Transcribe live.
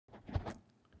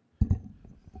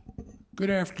Good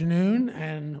afternoon,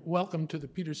 and welcome to the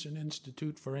Peterson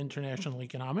Institute for International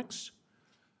Economics.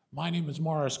 My name is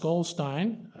Morris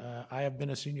Goldstein. I have been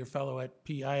a senior fellow at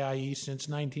PIIE since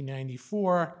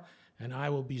 1994, and I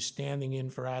will be standing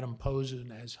in for Adam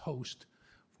Posen as host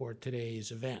for today's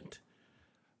event.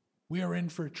 We are in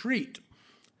for a treat.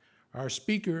 Our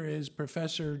speaker is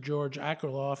Professor George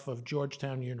Akerlof of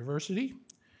Georgetown University.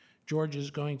 George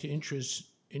is going to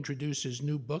introduce his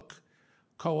new book,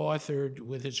 co-authored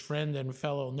with his friend and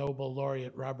fellow Nobel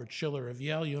laureate Robert Shiller of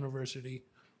Yale University,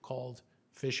 called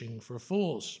Phishing for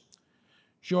Fools.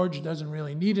 George doesn't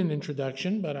really need an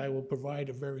introduction, but I will provide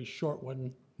a very short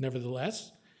one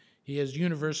nevertheless. He is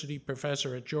university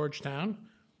professor at Georgetown,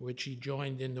 which he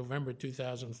joined in November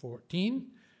 2014.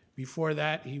 Before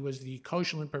that, he was the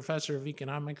Koshland Professor of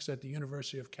Economics at the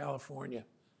University of California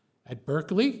at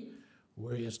Berkeley,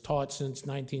 where he has taught since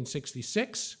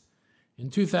 1966. In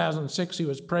 2006, he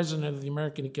was president of the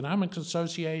American Economics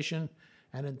Association,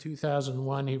 and in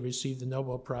 2001, he received the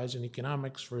Nobel Prize in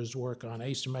Economics for his work on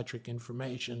asymmetric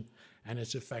information and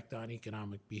its effect on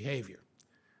economic behavior.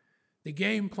 The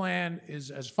game plan is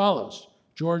as follows.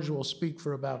 George will speak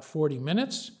for about 40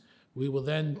 minutes. We will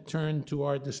then turn to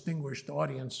our distinguished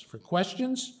audience for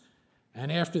questions,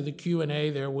 and after the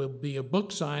Q&A, there will be a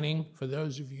book signing for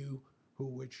those of you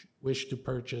who wish to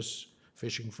purchase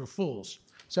Phishing for Fools.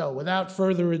 So without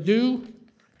further ado,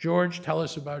 George, tell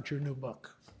us about your new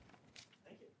book.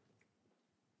 Thank you.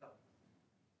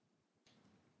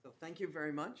 So thank you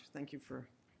very much. Thank you for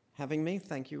having me.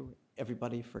 Thank you,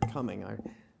 everybody, for coming. I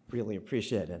really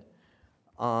appreciate it.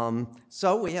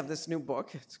 So we have this new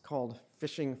book. It's called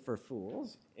Phishing for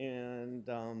Fools, and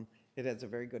it has a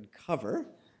very good cover,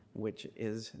 which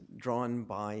is drawn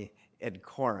by Ed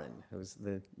Koren, who's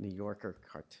the New Yorker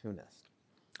cartoonist.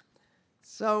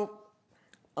 So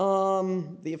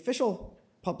the official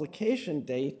publication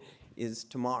date is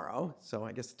tomorrow, so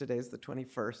I guess today's the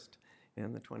 21st,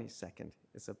 and the 22nd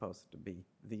is supposed to be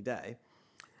the day.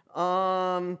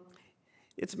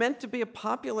 It's meant to be a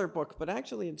popular book, but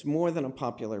actually it's more than a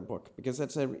popular book, because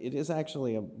it is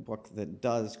actually a book that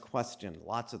does question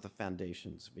lots of the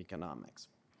foundations of economics.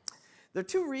 There are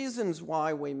two reasons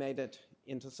why we made it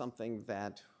into something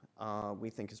that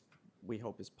we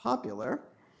hope is popular.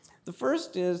 The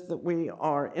first is that we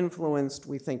are influenced,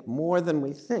 we think, more than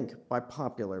we think by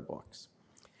popular books.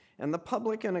 And the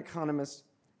public and economists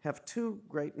have too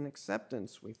great an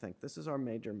acceptance, we think. This is our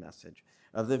major message,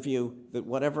 of the view that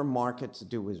whatever markets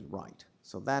do is right.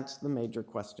 So that's the major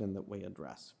question that we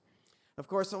address. Of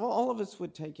course, all of us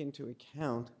would take into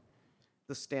account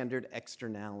the standard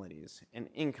externalities and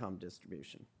income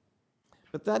distribution.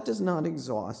 But that does not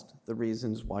exhaust the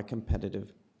reasons why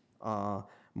competitive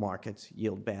markets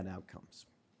yield bad outcomes.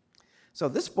 So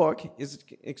this book is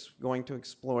going to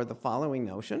explore the following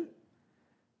notion,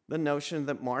 the notion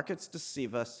that markets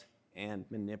deceive us and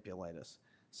manipulate us.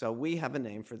 So we have a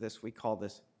name for this. We call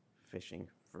this Phishing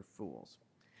for Fools.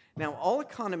 Now, all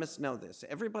economists know this.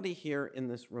 Everybody here in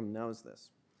this room knows this.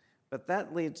 But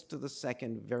that leads to the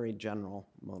second very general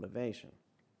motivation.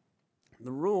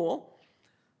 The rule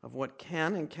of what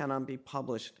can and cannot be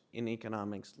published in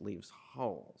economics leaves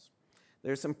holes.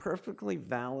 There's some perfectly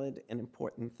valid and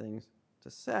important things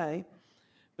to say,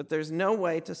 but there's no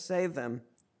way to say them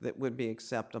that would be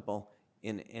acceptable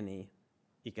in any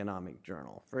economic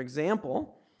journal. For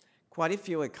example, quite a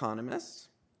few economists,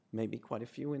 maybe quite a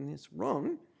few in this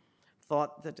room,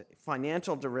 thought that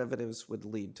financial derivatives would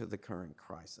lead to the current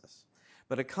crisis.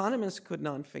 But economists could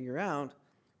not figure out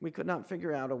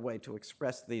a way to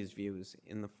express these views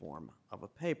in the form of a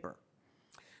paper.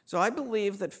 So I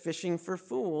believe that Phishing for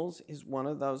Fools is one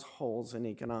of those holes in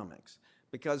economics,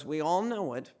 because we all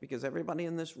know it, because everybody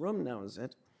in this room knows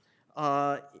it,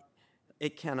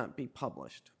 it cannot be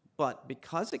published. But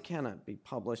because it cannot be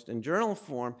published in journal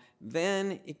form,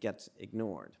 then it gets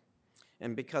ignored.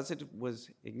 And because it was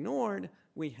ignored,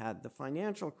 we had the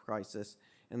financial crisis,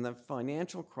 and the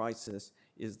financial crisis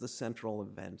is the central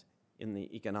event in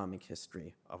the economic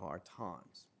history of our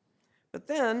times. But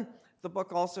then, the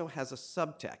book also has a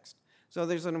subtext. So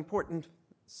there's an important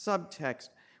subtext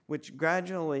which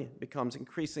gradually becomes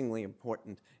increasingly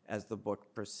important as the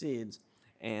book proceeds,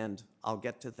 and I'll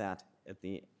get to that at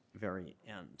the very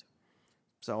end.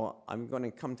 So I'm going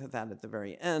to come to that at the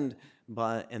very end,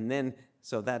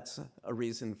 so that's a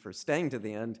reason for staying to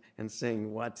the end and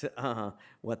seeing what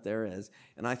there is.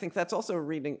 And I think that's also a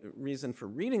reason for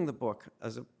reading the book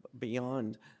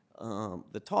beyond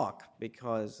the talk,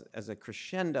 because as a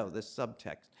crescendo, this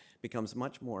subtext becomes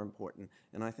much more important.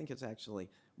 And I think it's actually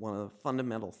one of the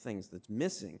fundamental things that's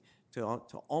missing to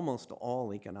almost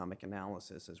all economic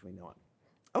analysis as we know it.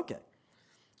 Okay,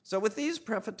 So with these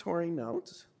prefatory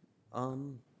notes, okay,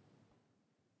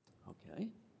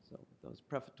 so with those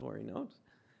prefatory notes,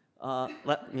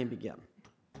 let me begin.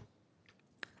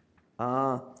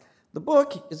 The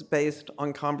book is based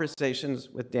on conversations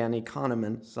with Danny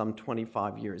Kahneman some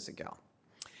 25 years ago.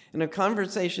 In a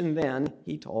conversation then,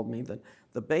 he told me that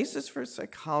the basis for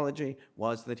psychology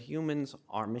was that humans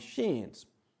are machines,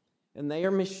 and they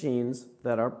are machines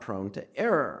that are prone to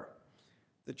error.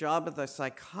 The job of the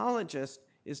psychologist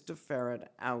is to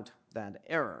ferret out that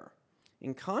error.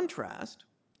 In contrast,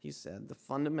 he said, the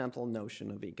fundamental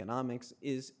notion of economics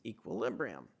is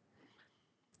equilibrium.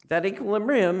 That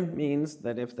equilibrium means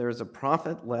that if there's a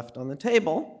profit left on the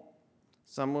table,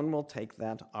 someone will take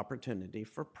that opportunity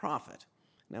for profit.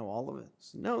 Now, all of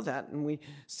us know that, and we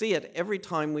see it every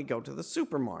time we go to the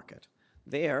supermarket.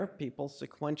 There, people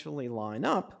sequentially line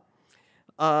up,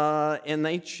 and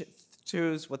they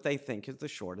choose what they think is the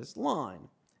shortest line.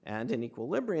 And in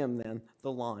equilibrium, then,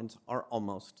 the lines are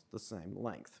almost the same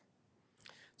length.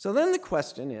 So then the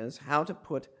question is how to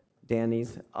put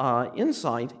Danny's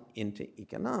insight into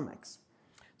economics.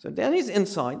 So Danny's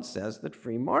insight says that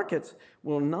free markets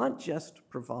will not just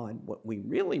provide what we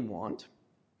really want.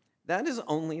 That is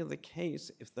only the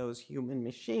case if those human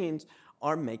machines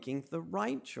are making the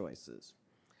right choices.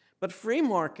 But free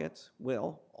markets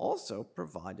will also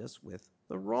provide us with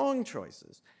the wrong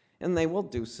choices, and they will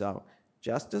do so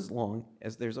just as long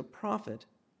as there's a profit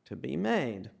to be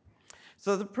made.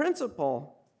 So the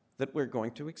principle that we're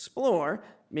going to explore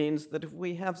means that if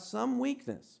we have some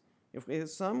weakness,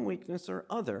 or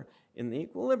other in the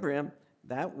equilibrium,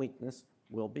 that weakness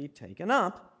will be taken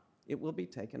up. It will be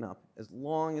taken up as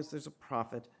long as there's a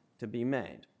profit to be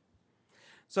made.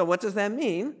 So what does that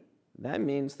mean? That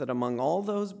means that among all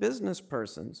those business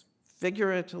persons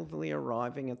figuratively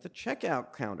arriving at the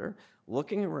checkout counter,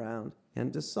 looking around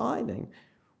and deciding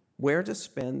where to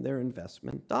spend their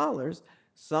investment dollars,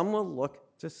 some will look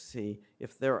to see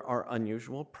if there are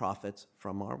unusual profits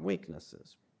from our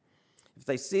weaknesses. If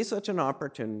they see such an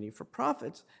opportunity for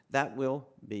profits, that will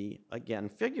be, again,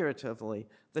 figuratively,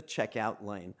 the checkout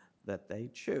lane that they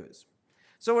choose.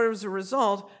 So as a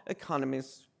result,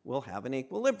 economies will have an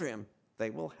equilibrium. They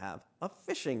will have a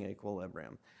Phishing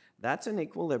equilibrium. That's an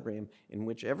equilibrium in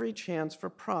which every chance for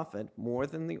profit, more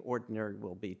than the ordinary,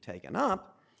 will be taken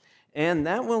up, and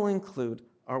that will include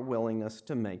our willingness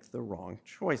to make the wrong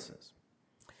choices.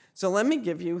 So let me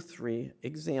give you 3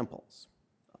 examples.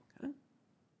 Okay.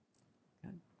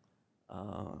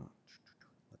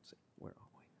 Let's see, where are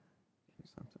we?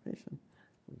 Observation.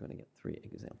 We're going to get 3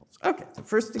 examples. Okay, the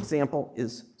first example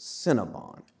is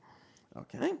Cinnabon.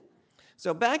 Okay.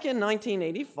 So back in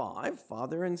 1985,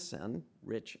 father and son,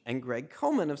 Rich and Greg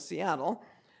Coleman of Seattle,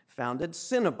 founded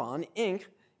Cinnabon, Inc.,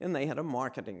 and they had a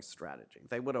marketing strategy.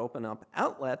 They would open up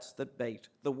outlets that baked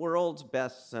the world's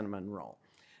best cinnamon roll.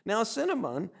 Now,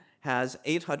 Cinnabon has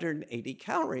 880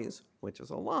 calories, which is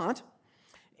a lot,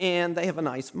 and they have a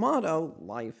nice motto,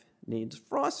 life needs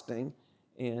frosting,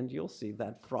 and you'll see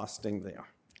that frosting there,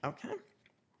 okay?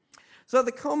 So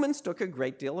the Comans took a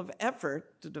great deal of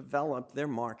effort to develop their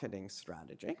marketing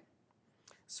strategy.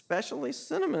 Especially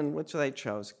cinnamon, which they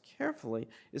chose carefully,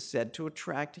 is said to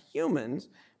attract humans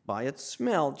by its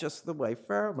smell, just the way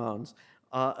pheromones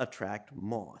attract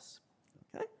moths.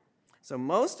 Okay? So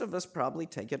most of us probably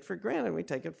take it for granted. We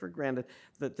take it for granted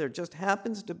that there just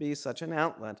happens to be such an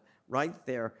outlet right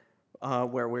there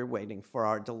where we're waiting for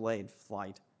our delayed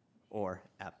flight or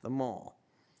at the mall.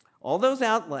 All those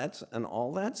outlets and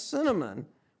all that cinnamon,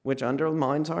 which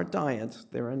undermines our diets,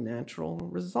 they're a natural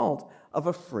result of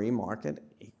a free market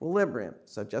equilibrium.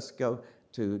 So just go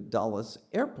to Dulles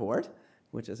Airport,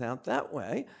 which is out that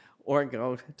way, or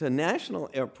go to National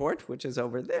Airport, which is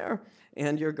over there,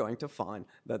 and you're going to find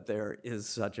that there is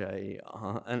such an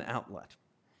outlet.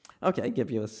 Okay,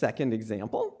 give you a second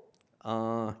example,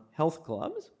 health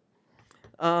clubs.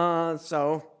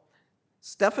 So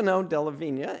Stefano Della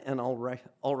Vigna and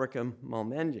Ulrika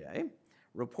Momenge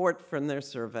report from their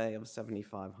survey of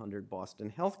 7,500 Boston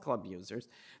Health Club users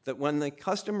that when the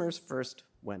customers first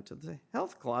went to the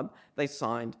health club, they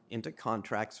signed into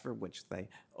contracts for which they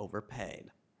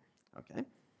overpaid. Okay?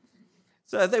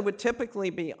 So they would typically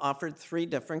be offered 3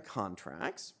 different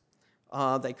contracts.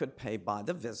 They could pay by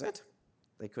the visit.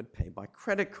 They could pay by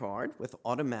credit card with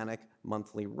automatic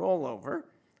monthly rollover,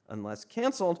 unless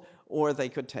canceled, or they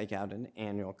could take out an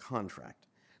annual contract.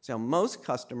 So most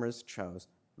customers chose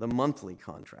the monthly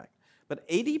contract, but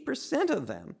 80% of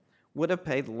them would have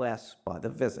paid less by the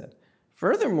visit.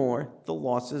 Furthermore, the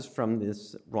losses from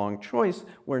this wrong choice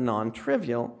were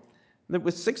non-trivial. That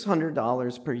was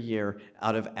 $600 per year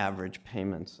out of average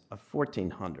payments of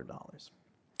 $1,400.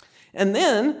 And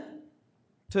then,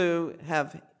 to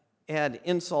add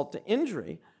insult to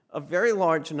injury, a very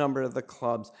large number of the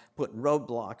clubs put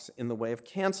roadblocks in the way of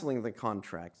canceling the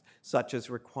contracts, such as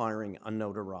requiring a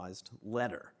notarized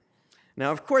letter.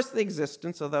 Now, of course, the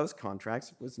existence of those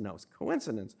contracts was no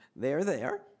coincidence. They're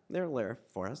there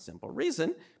for a simple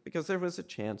reason, because there was a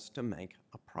chance to make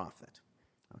a profit.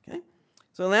 Okay?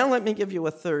 So now let me give you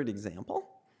a third example.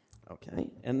 Okay,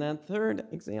 and that third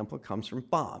example comes from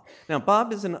Bob. Now,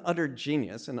 Bob is an utter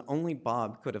genius, and only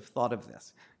Bob could have thought of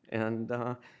this. And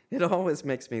it always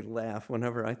makes me laugh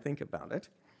whenever I think about it.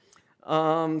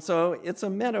 So it's a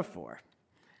metaphor.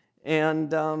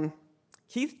 And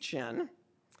Keith Chen,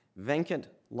 Venkat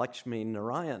Lakshmi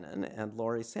Narayanan, and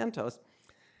Laurie Santos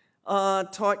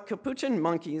taught capuchin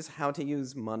monkeys how to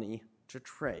use money to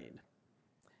trade.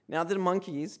 Now, the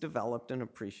monkeys developed an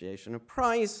appreciation of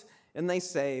price, and they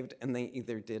saved, and they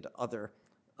either did other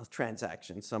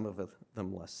transactions, some of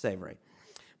them less savory.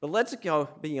 But let's go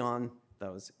beyond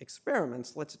those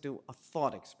experiments. Let's do a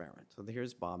thought experiment. So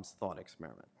here's Bob's thought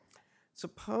experiment.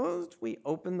 Suppose we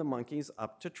open the monkeys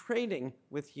up to trading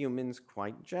with humans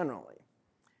quite generally.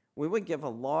 We would give a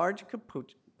large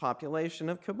population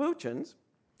of capuchins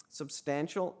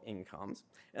substantial incomes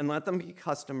and let them be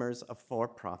customers of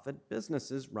for-profit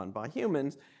businesses run by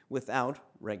humans without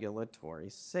regulatory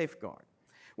safeguard.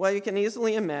 Well, you can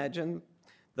easily imagine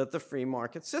that the free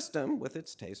market system, with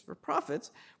its taste for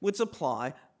profits, would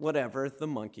supply whatever the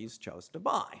monkeys chose to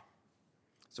buy.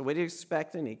 So we'd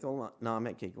expect an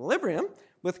economic equilibrium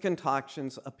with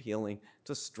concoctions appealing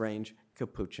to strange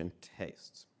capuchin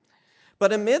tastes.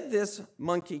 But amid this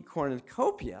monkey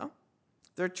cornucopia,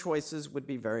 their choices would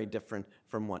be very different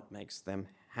from what makes them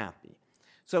happy.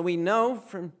 So we know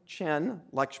from Chen,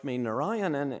 Lakshmi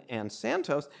Narayanan, and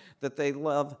Santos that they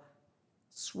love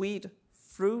sweet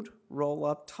fruit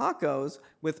roll-up tacos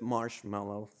with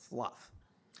marshmallow fluff.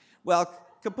 Well,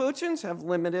 capuchins have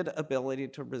limited ability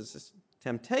to resist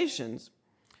temptations,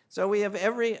 so we have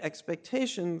every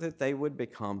expectation that they would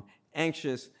become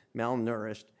anxious,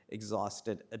 malnourished,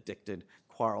 exhausted, addicted,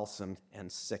 quarrelsome,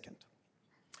 and sickened.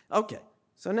 Okay,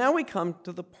 so now we come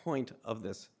to the point of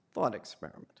this thought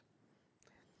experiment.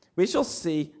 We shall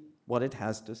see what it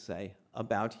has to say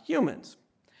about humans.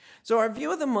 So our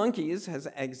view of the monkeys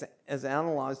has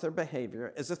analyzed their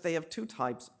behavior as if they have two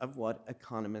types of what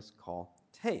economists call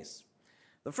tastes.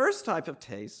 The first type of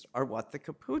tastes are what the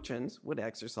capuchins would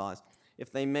exercise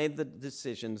if they made the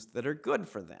decisions that are good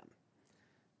for them.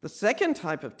 The second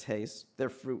type of tastes, their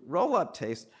fruit roll-up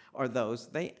tastes, are those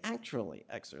they actually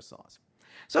exercise.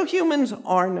 So humans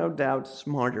are no doubt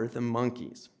smarter than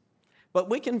monkeys, but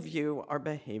we can view our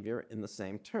behavior in the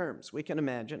same terms. We can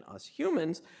imagine us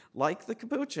humans, like the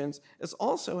capuchins, as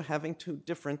also having two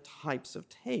different types of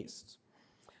tastes.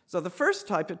 So the first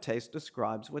type of taste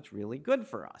describes what's really good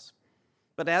for us.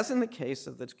 But as in the case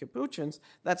of the capuchins,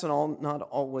 that's not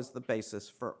always the basis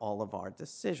for all of our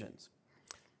decisions.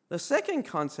 The second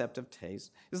concept of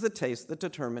taste is the tastes that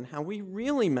determine how we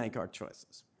really make our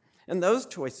choices. And those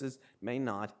choices may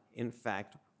not, in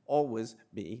fact, always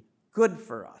be good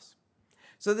for us.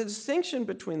 So the distinction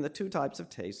between the two types of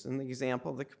tastes in the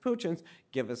example of the capuchins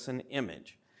give us an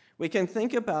image. We can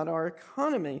think about our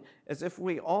economy as if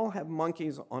we all have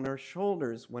monkeys on our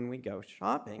shoulders when we go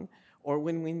shopping or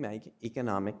when we make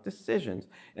economic decisions.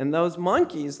 And those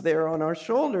monkeys there on our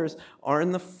shoulders are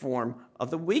in the form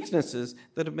of the weaknesses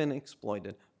that have been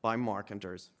exploited by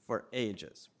marketers for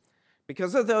ages.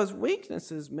 Because of those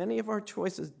weaknesses, many of our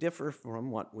choices differ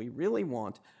from what we really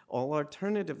want. All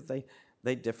alternatively,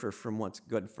 they differ from what's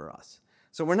good for us.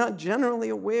 So we're not generally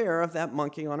aware of that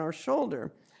monkey on our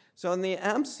shoulder. So in the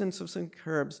absence of some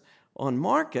curbs on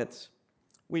markets,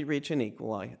 we reach an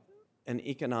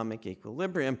economic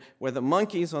equilibrium where the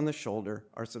monkeys on the shoulder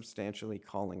are substantially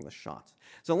calling the shots.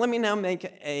 So let me now make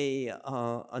a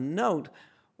note,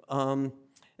 and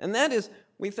that is,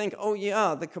 we think, oh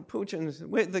yeah, the capuchins,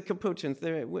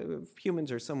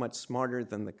 humans are so much smarter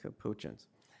than the capuchins.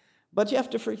 But you have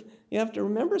to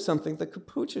remember something, the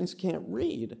capuchins can't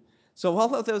read. So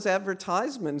all of those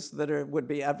advertisements that would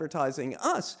be advertising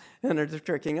us and are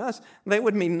tricking us, they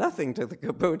would mean nothing to the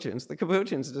capuchins. The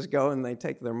capuchins just go and they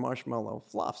take their marshmallow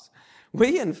fluffs.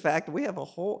 We, in fact, we have a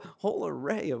whole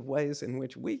array of ways in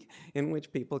which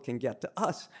people can get to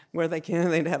us, where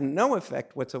they'd have no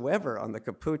effect whatsoever on the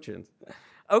capuchins.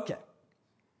 Okay.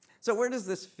 So where does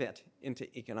this fit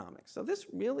into economics? So this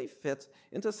really fits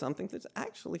into something that's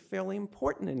actually fairly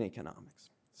important in economics.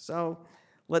 So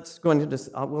we'll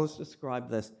describe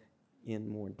this in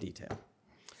more detail.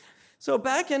 So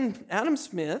back in Adam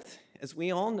Smith, as we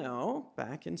all know,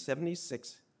 back in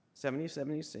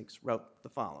 1776, wrote the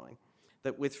following.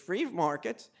 that with free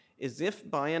markets, as if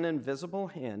by an invisible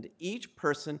hand, each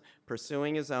person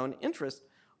pursuing his own interest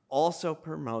also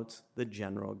promotes the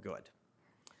general good.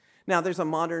 Now, there's a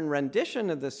modern rendition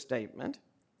of this statement,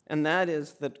 and that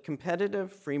is that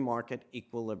competitive free market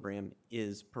equilibrium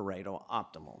is Pareto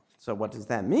optimal. So what does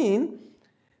that mean?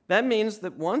 That means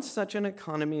that once such an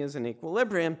economy is in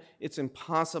equilibrium, it's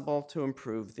impossible to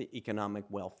improve the economic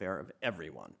welfare of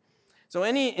everyone. So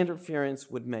any interference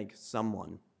would make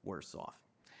someone worse off.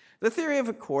 The theory,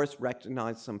 of course,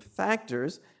 recognized some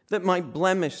factors that might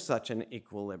blemish such an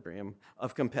equilibrium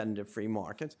of competitive free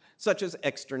markets, such as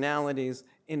externalities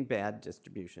in bad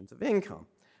distributions of income.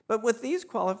 But with these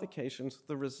qualifications,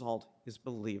 the result is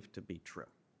believed to be true.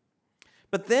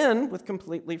 But then, with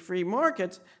completely free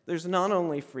markets, there's not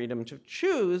only freedom to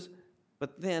choose,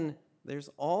 but then there's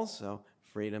also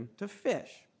freedom to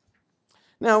fish.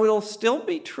 Now, it'll still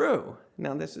be true.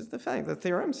 Now, this is the fact. The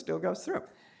theorem still goes through.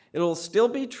 It'll still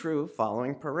be true,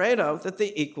 following Pareto, that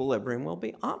the equilibrium will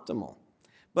be optimal.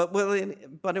 But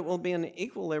it will be an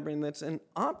equilibrium that's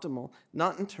optimal,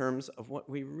 not in terms of what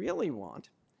we really want.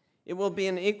 It will be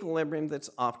an equilibrium that's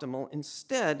optimal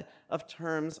instead of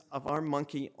terms of our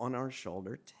monkey on our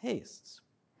shoulder tastes.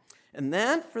 And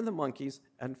that, for the monkeys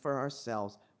and for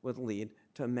ourselves, would lead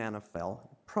to manifold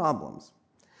problems.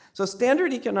 So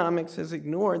standard economics has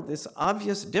ignored this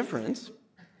obvious difference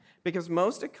because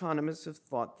most economists have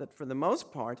thought that, for the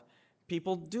most part,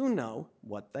 people do know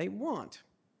what they want.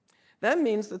 That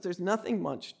means that there's nothing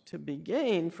much to be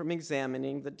gained from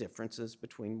examining the differences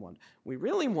between what we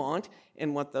really want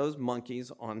and what those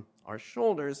monkeys on our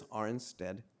shoulders are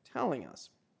instead telling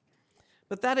us.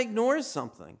 But that ignores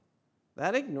something.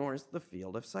 That ignores the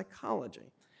field of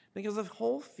psychology, because the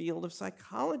whole field of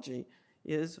psychology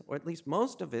is, or at least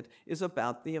most of it, is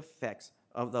about the effects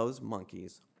of those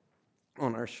monkeys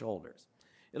on our shoulders.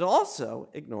 It also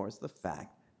ignores the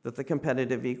fact that the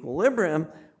competitive equilibrium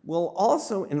will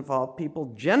also involve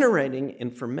people generating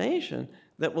information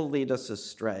that will lead us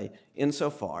astray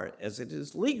insofar as it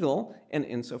is legal and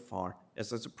insofar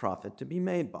as there's a profit to be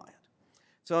made by it.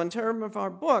 So in terms of our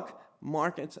book,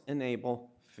 markets enable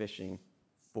phishing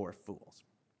for fools.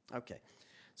 Okay,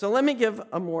 so let me give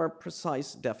a more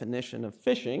precise definition of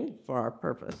phishing for our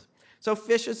purpose. So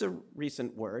phish is a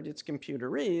recent word, it's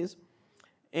computerese,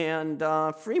 and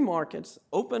free markets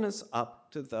open us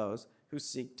up to those who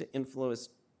seek to influence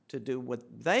to do what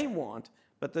they want,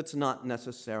 but that's not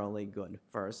necessarily good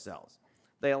for ourselves.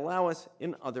 They allow us,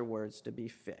 in other words, to be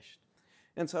phished.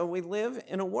 And so we live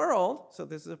in a world, so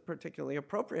this is particularly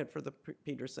appropriate for the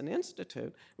Peterson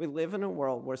Institute, we live in a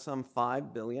world where some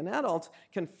 5 billion adults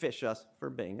can phish us for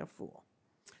being a fool.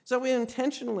 So we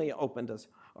intentionally opened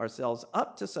ourselves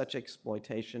up to such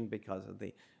exploitation because of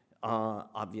the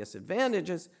obvious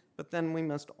advantages, but then we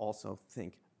must also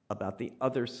think about the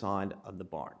other side of the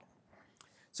bargain.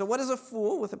 So what is a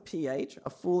fool with a PH? A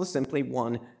fool is simply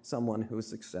someone who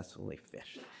successfully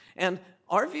fished. And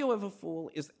our view of a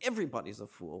fool is everybody's a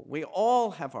fool. We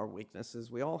all have our weaknesses.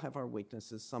 We all have our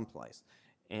weaknesses someplace.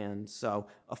 And so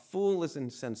a fool is in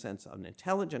some sense an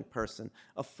intelligent person.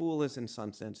 A fool is in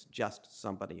some sense just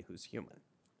somebody who's human.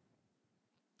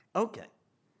 Okay.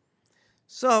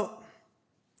 So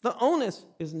the onus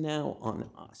is now on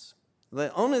us.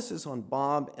 The onus is on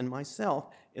Bob and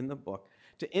myself in the book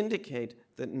to indicate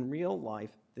that in real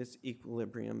life, this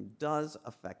equilibrium does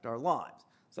affect our lives.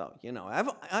 So, you know,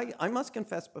 I must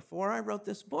confess, before I wrote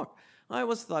this book, I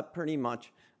always thought pretty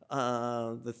much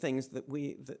the things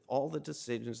all the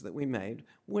decisions that we made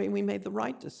made the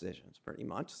right decisions, pretty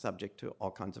much, subject to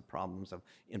all kinds of problems of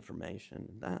information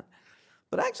and that.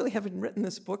 But actually, having written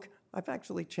this book, I've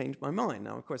actually changed my mind.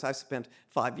 Now, of course, I've spent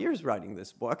 5 years writing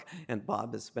this book, and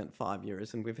Bob has spent 5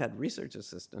 years, and we've had research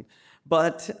assistant.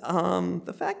 But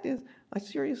the fact is, I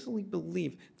seriously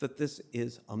believe that this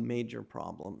is a major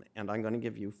problem, and I'm going to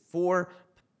give you 4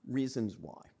 reasons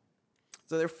why.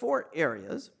 So there are 4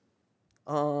 areas.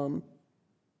 So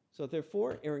there are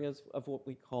 4 areas of what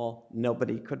we call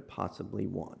nobody could possibly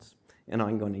want. And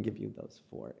I'm going to give you those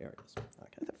 4 areas.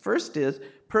 Okay. The first is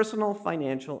personal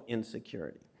financial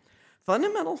insecurity.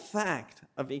 Fundamental fact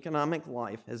of economic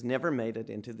life has never made it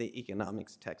into the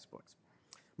economics textbooks.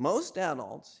 Most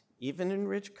adults, even in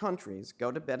rich countries,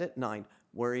 go to bed at night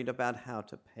worried about how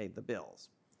to pay the bills.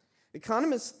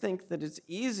 Economists think that it's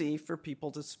easy for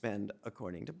people to spend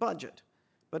according to budget,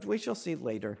 but we shall see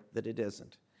later that it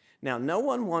isn't. Now, no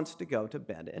one wants to go to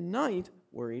bed at night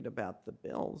worried about the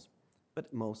bills,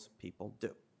 but most people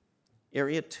do.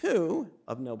 Area 2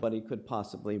 of nobody could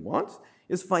possibly want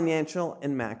is financial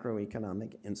and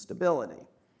macroeconomic instability.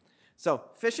 So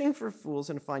phishing for fools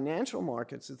in financial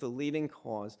markets is the leading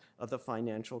cause of the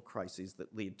financial crises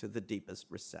that lead to the deepest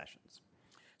recessions.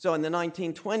 So in the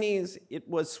 1920s, it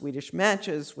was Swedish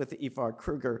matches with Ivar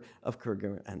Kruger of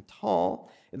Kruger and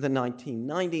Tall. In the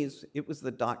 1990s, it was the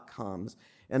dot-coms.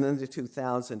 And in the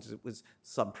 2000s, it was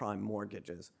subprime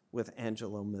mortgages with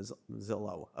Angelo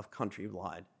Mazzillo of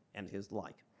Countrywide and his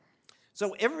like.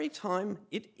 So every time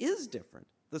it is different.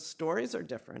 The stories are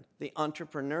different, the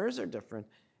entrepreneurs are different,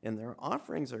 and their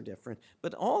offerings are different,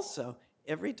 but also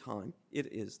every time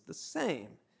it is the same.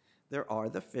 There are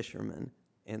the fishermen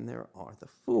and there are the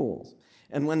fools.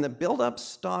 And when the built-up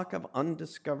stock of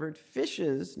undiscovered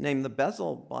fishes, named the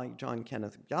Bezel by John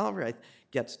Kenneth Galbraith,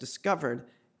 gets discovered,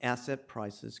 asset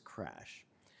prices crash.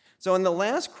 So in the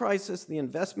last crisis, the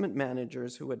investment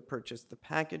managers who had purchased the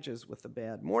packages with the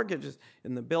bad mortgages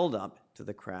in the build-up to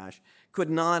the crash could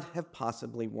not have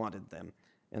possibly wanted them.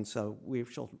 And so we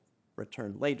shall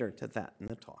return later to that in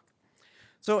the talk.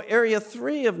 So area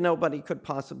 3 of nobody could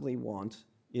possibly want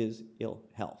is ill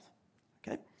health.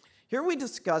 Okay? Here we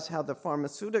discuss how the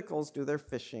pharmaceuticals do their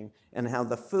phishing and how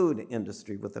the food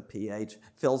industry with a PH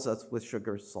fills us with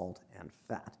sugar, salt, and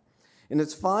fat. In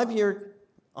its 5-year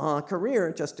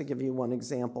career, just to give you one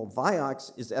example,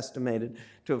 Vioxx is estimated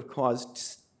to have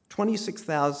caused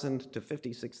 26,000 to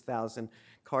 56,000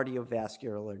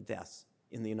 cardiovascular deaths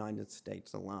in the United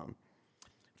States alone.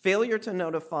 Failure to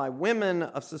notify women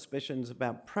of suspicions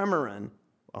about Premarin,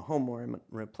 a hormone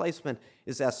replacement,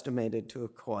 is estimated to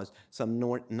have caused some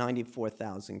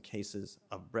 94,000 cases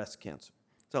of breast cancer.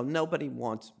 So nobody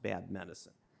wants bad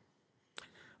medicine.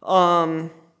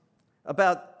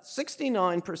 About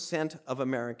 69% of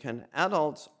American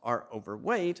adults are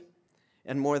overweight,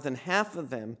 and more than half of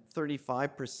them,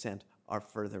 35%, are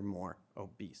furthermore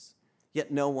obese. Yet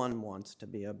no one wants to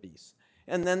be obese.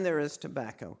 And then there is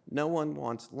tobacco. No one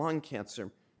wants lung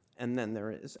cancer. And then there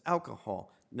is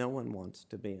alcohol. No one wants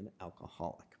to be an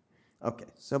alcoholic. Okay,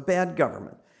 so bad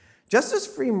government. Just as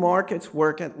free markets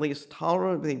work at least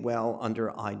tolerably well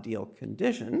under ideal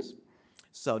conditions,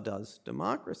 so does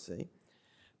democracy.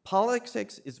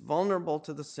 Politics is vulnerable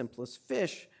to the simplest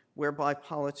fish, whereby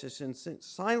politicians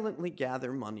silently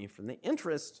gather money from the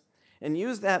interests and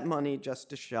use that money just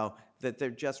to show that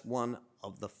they're just one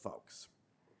of the folks.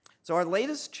 So our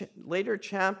later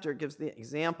chapter gives the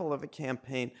example of a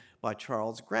campaign by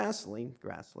Charles Grassley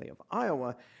of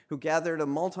Iowa, who gathered a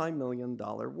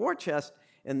multi-million-dollar war chest,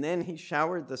 and then he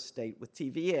showered the state with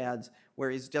TV ads where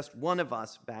he's just one of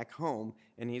us back home,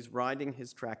 and he's riding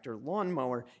his tractor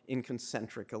lawnmower in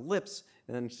concentric ellipse,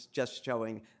 and just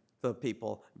showing the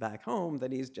people back home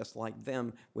that he's just like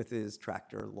them with his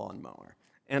tractor lawnmower.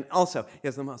 And also, he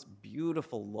has the most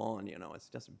beautiful lawn, it's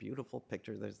just a beautiful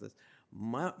picture. There's this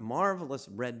marvelous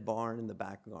red barn in the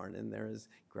back garden, and there is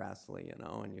Grassley,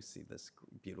 and you see this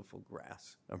beautiful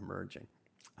grass emerging.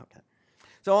 Okay.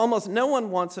 So almost no one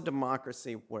wants a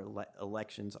democracy where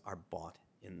elections are bought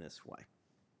in this way.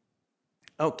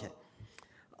 Okay.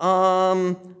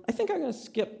 I think I'm going to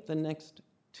skip the next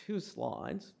 2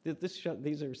 slides.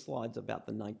 These are slides about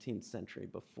the 19th century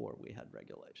before we had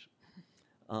regulation.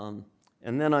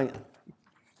 And then I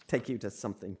take you to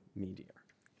something meatier.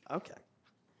 Okay.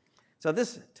 So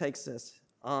this takes us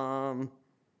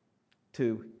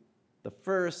to the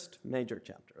first major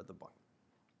chapter of the book.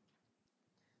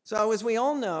 So as we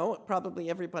all know, probably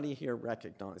everybody here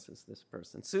recognizes this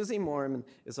person. Susie Morman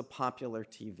is a popular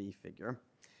TV figure.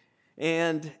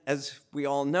 And as we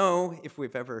all know, if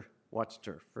we've ever watched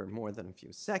her for more than a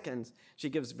few seconds, she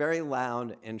gives very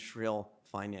loud and shrill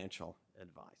financial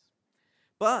advice.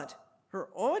 But her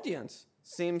audience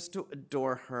seems to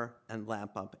adore her and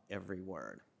lap up every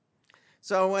word.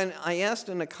 So when I asked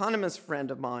an economist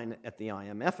friend of mine at the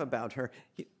IMF about her,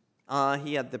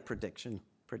 he had the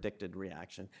predicted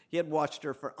reaction. He had watched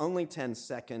her for only 10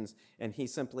 seconds, and he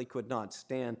simply could not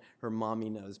stand her mommy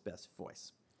knows best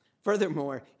voice.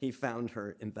 Furthermore, he found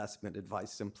her investment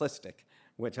advice simplistic,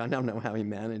 which I don't know how he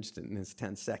managed it in his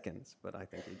 10 seconds, but I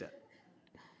think he did.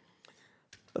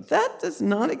 But that does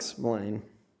not explain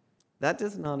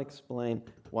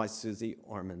why Susie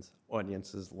Orman's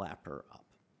audiences lap her up.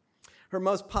 Her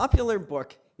most popular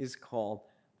book is called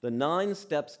The 9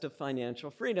 Steps to Financial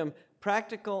Freedom,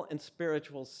 Practical and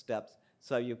Spiritual Steps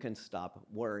So You Can Stop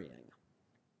Worrying.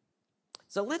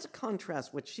 So let's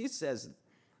contrast what she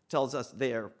tells us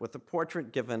there with the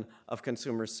portrait given of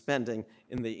consumer spending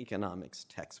in the economics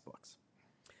textbooks.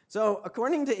 So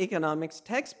according to economics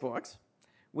textbooks,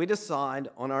 we decide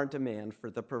on our demand for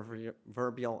the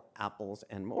proverbial apples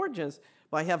and oranges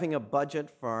by having a budget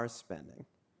for our spending.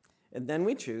 And then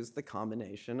we choose the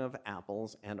combination of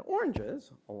apples and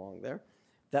oranges along there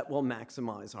that will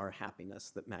maximize our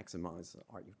happiness, that maximize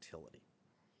our utility.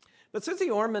 But Susie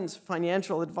Orman's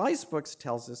financial advice books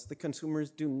tells us that consumers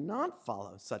do not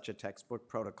follow such a textbook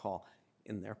protocol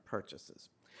in their purchases.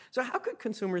 So how could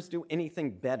consumers do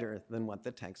anything better than what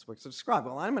the textbooks describe?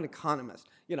 Well, I'm an economist.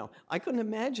 I couldn't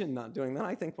imagine not doing that.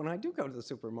 I think when I do go to the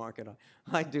supermarket,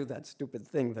 I do that stupid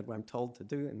thing that I'm told to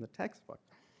do in the textbook.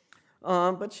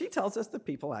 But she tells us that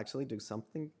people actually do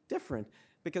something different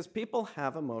because people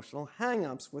have emotional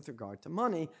hang-ups with regard to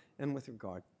money and with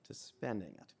regard to spending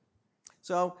it.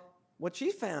 So what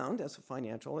she found as a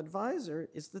financial advisor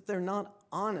is that they're not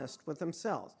honest with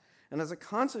themselves. And as a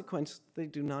consequence, they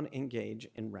do not engage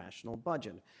in rational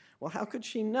budget. Well, how could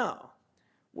she know?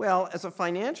 Well, as a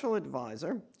financial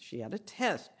advisor, she had a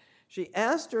test. She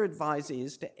asked her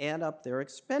advisees to add up their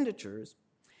expenditures,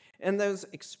 and those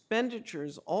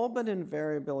expenditures all but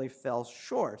invariably fell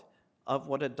short of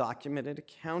what a documented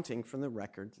accounting from the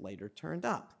record later turned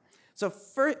up. So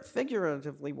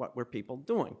figuratively, what were people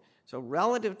doing? So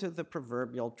relative to the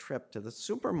proverbial trip to the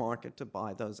supermarket to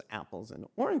buy those apples and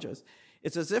oranges,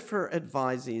 it's as if her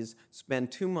advisees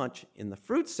spend too much in the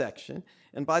fruit section,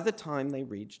 and by the time they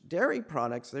reach dairy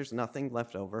products, there's nothing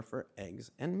left over for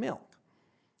eggs and milk.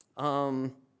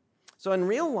 So in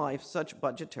real life, such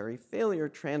budgetary failure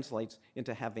translates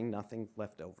into having nothing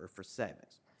left over for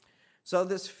savings. So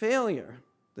this failure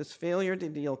to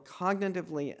deal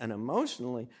cognitively and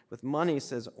emotionally with money,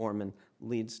 says Orman,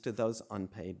 leads to those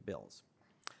unpaid bills.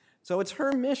 So it's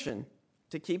her mission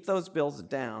to keep those bills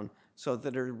down so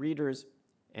that her readers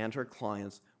and her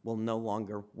clients will no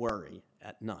longer worry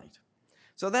at night.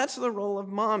 So that's the role of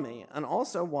mommy, and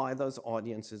also why those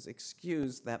audiences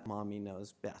excuse that mommy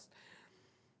knows best.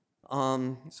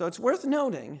 So it's worth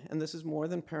noting, and this is more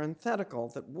than parenthetical,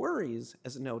 that worries,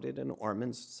 as noted in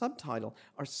Orman's subtitle,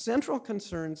 are central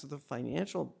concerns of the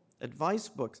financial advice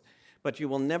books, but you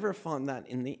will never find that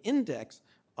in the index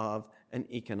of an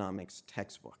economics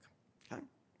textbook. Okay?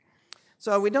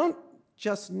 So we don't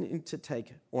just need to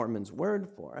take Orman's word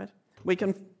for it. We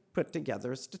can put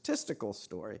together a statistical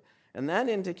story, and that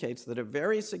indicates that a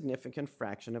very significant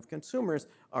fraction of consumers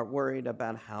are worried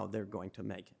about how they're going to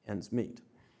make ends meet.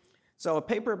 So a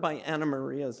paper by Anna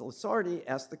Maria Lasardi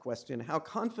asked the question, how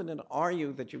confident are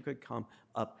you that you could come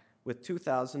up with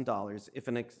 $2,000 if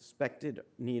an expected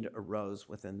need arose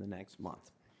within the next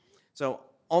month? So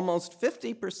almost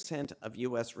 50% of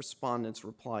US respondents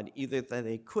replied either that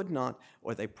they could not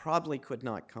or they probably could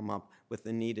not come up with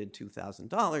the needed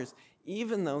 $2,000,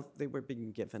 even though they were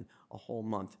being given a whole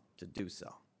month to do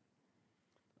so.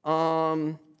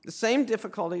 The same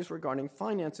difficulties regarding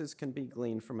finances can be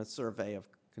gleaned from a survey of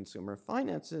consumer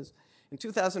finances. In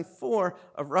 2004,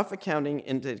 a rough accounting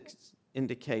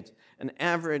indicates an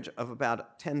average of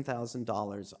about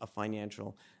 $10,000 of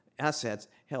financial assets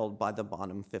held by the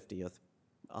bottom 50th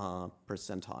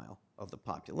percentile of the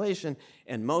population,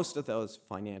 and most of those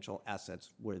financial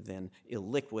assets were then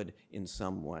illiquid in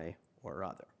some way or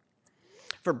other.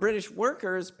 For British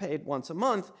workers paid once a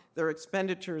month, their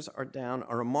expenditures are down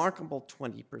a remarkable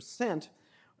 20%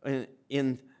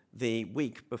 in the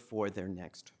week before their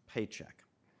next paycheck.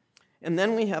 And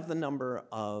then we have the number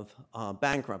of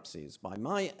bankruptcies. By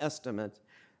my estimate,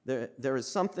 there is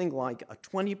something like a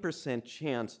 20%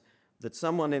 chance that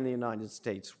someone in the United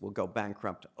States will go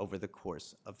bankrupt over the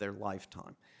course of their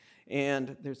lifetime.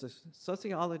 And there's a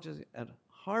sociologist at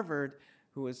Harvard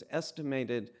who has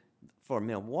estimated for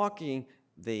Milwaukee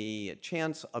the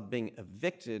chance of being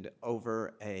evicted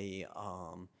over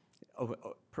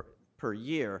per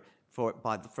year for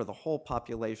the whole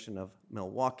population of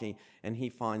Milwaukee, and he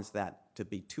finds that to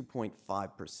be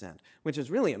 2.5%, which is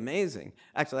really amazing.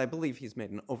 Actually, I believe he's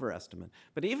made an overestimate.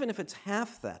 But even if it's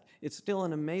half that, it's still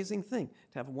an amazing thing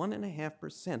to have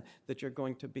 1.5% that you're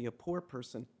going to be a poor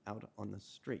person out on the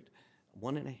street.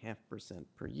 1.5%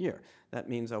 per year. That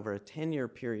means over a 10-year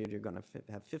period, you're going to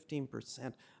have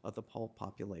 15% of the whole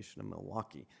population of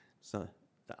Milwaukee. So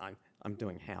I'm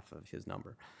doing half of his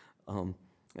number.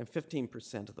 And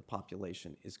 15% of the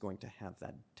population is going to have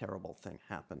that terrible thing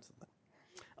happen to them.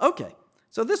 Okay,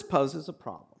 so this poses a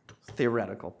problem,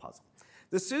 theoretical puzzle.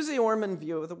 The Susie Orman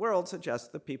view of the world suggests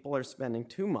that people are spending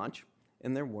too much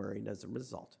and they're worried as a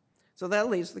result. So that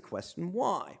leaves the question,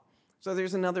 why? So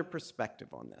there's another perspective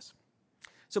on this.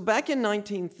 So back in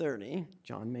 1930,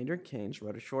 John Maynard Keynes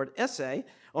wrote a short essay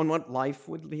on what life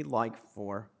would be like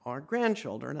for our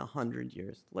grandchildren 100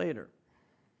 years later.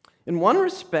 In one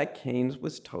respect, Keynes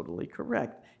was totally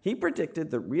correct. He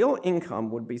predicted that real income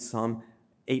would be some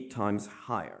 8 times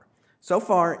higher. So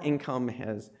far, income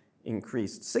has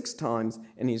increased 6 times,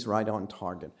 and he's right on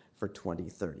target for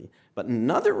 2030. But in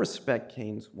another respect,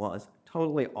 Keynes was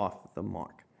totally off the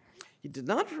mark. He did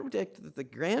not predict that the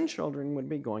grandchildren would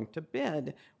be going to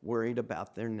bed worried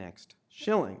about their next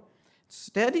shilling.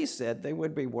 Instead, he said they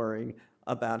would be worried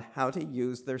about how to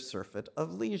use their surfeit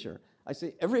of leisure. I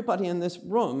see everybody in this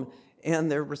room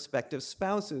and their respective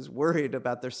spouses worried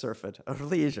about their surfeit of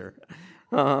leisure.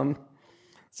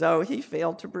 So he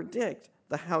failed to predict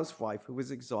the housewife who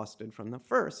was exhausted from the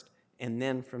first and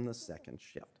then from the second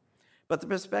shift. But the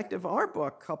perspective of our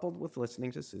book, coupled with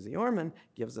listening to Susie Orman,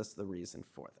 gives us the reason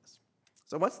for this.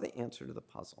 So what's the answer to the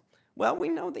puzzle? Well, we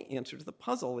know the answer to the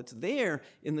puzzle. It's there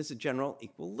in this general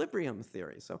equilibrium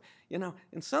theory. So,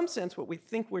 in some sense, what we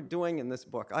think we're doing in this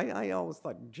book, I always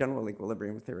thought general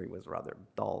equilibrium theory was rather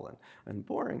dull and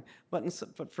boring.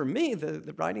 But for me,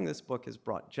 the writing this book has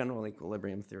brought general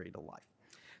equilibrium theory to life.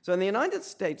 So in the United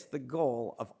States, the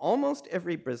goal of almost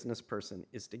every business person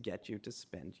is to get you to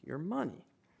spend your money.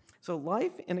 So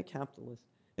life in a capitalist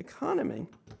economy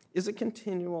is a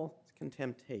continual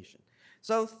temptation.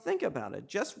 So think about it.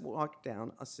 Just walk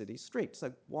down a city street.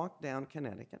 So walk down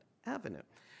Connecticut Avenue.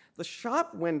 The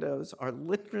shop windows are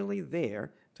literally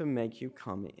there to make you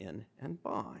come in and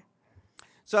buy.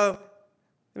 So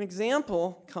an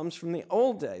example comes from the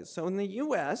old days. So in the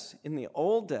US, in the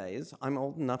old days, I'm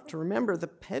old enough to remember the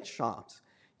pet shops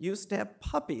used to have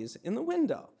puppies in the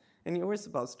window. And you were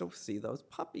supposed to see those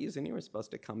puppies, and you were supposed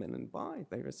to come in and buy.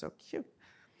 They were so cute.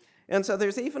 And so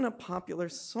there's even a popular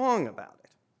song about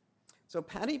it. So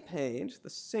Patti Page, the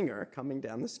singer, coming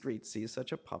down the street, sees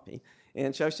such a puppy,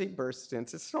 and so she bursts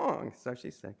into song. So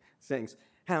she sings,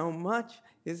 "How much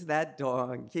is that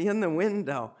doggy in the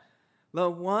window?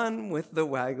 The one with the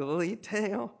waggly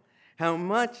tail. How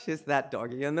much is that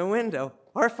doggy in the window?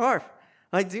 Arf, arf.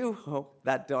 I do hope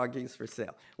that doggy's for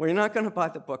sale." We're not going to buy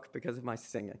the book because of my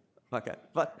singing. Okay,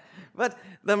 but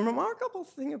the remarkable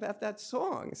thing about that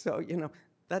song,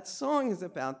 that song is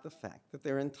about the fact that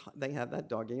they have that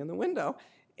doggy in the window,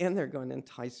 and they're going to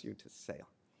entice you to sale.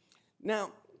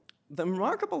 Now, the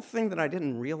remarkable thing that I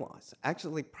didn't realize,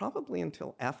 actually probably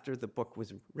until after the book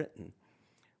was written,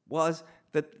 was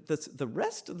that the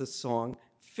rest of the song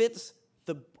fits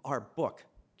our book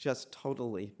just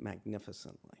totally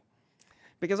magnificently.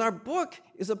 Because our book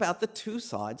is about the two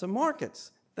sides of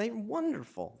markets. They're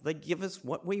wonderful. They give us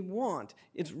what we want.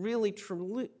 It's really,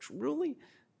 truly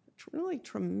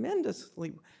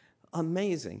tremendously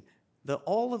amazing,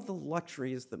 all of the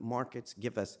luxuries that markets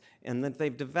give us and that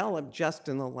they've developed just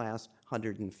in the last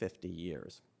 150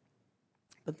 years.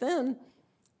 But then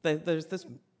there's this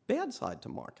bad side to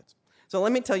markets. So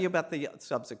let me tell you about the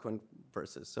subsequent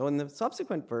verses. So in the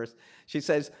subsequent verse, she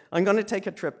says, "I'm going to take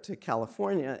a trip to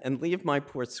California and leave my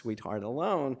poor sweetheart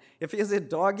alone. If he has a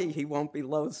doggy, he won't be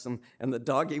loathsome, and the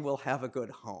doggy will have a good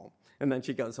home." And then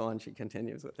she goes on, she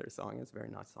continues with her song. It's a very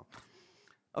nice song.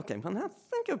 Okay, well, now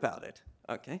think about it,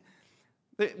 okay?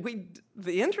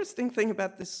 The interesting thing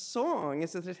about this song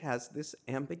is that it has this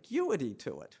ambiguity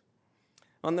to it.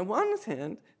 On the one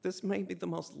hand, this may be the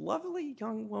most lovely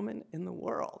young woman in the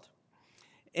world.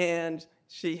 And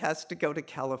she has to go to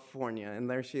California, and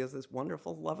there she has this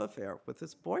wonderful love affair with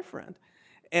this boyfriend.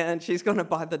 And she's going to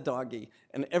buy the doggy.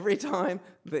 And every time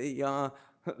the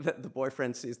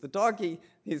boyfriend sees the doggy,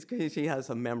 he has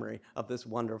a memory of this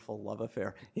wonderful love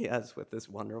affair he has with this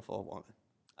wonderful woman.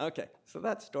 Okay, so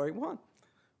that's story one.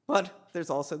 But there's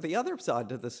also the other side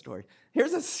to the story.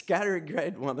 Here's a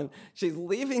scattered-grayed woman. She's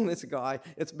leaving this guy.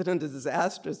 It's been a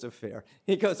disastrous affair.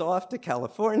 He goes off to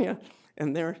California,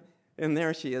 and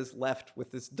there she is left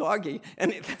with this doggy.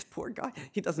 And that poor guy,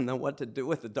 he doesn't know what to do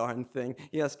with the darn thing.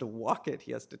 He has to walk it.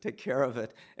 He has to take care of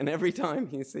it. And every time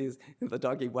he sees the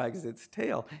doggy wags its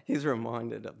tail, he's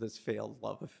reminded of this failed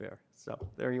love affair. So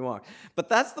there you are. But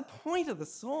that's the point of the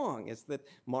song, is that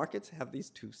markets have these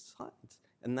two sides.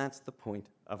 And that's the point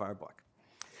of our book.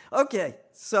 Okay,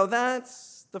 so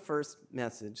that's the first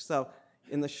message. So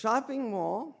in the shopping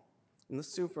mall, in the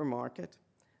supermarket,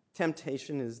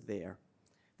 temptation is there.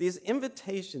 These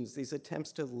invitations, these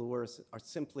attempts to lure us are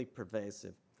simply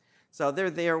pervasive. So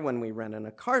they're there when we rent an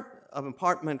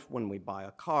apartment, when we buy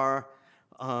a car,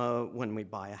 when we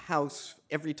buy a house,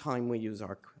 every time we use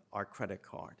our credit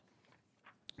card.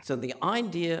 So the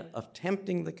idea of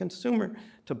tempting the consumer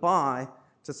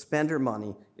to spend her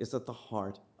money is at the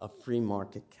heart of free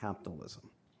market capitalism.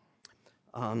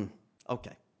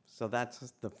 Okay, so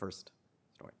that's the first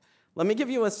story. Let me give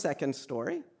you a second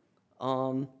story.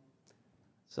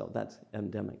 So that's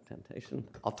endemic temptation.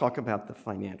 I'll talk about the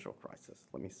financial crisis.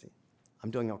 Let me see.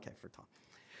 I'm doing okay for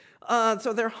time.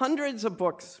 So there are hundreds of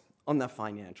books on the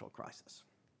financial crisis.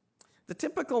 The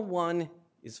typical one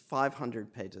is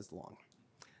 500 pages long.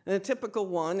 And a typical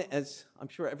one, as I'm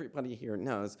sure everybody here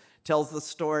knows, tells the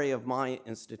story of my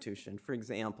institution. For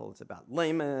example, it's about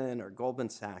Lehman or Goldman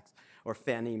Sachs or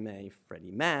Fannie Mae, Freddie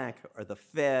Mac, or the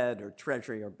Fed or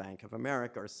Treasury or Bank of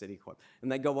America or Citicorp.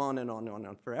 And they go on and on and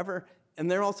on forever, and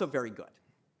they're also very good,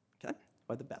 okay?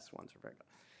 Or the best ones are very good.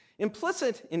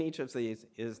 Implicit in each of these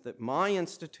is that my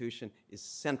institution is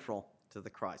central to the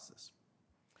crisis.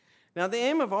 Now, the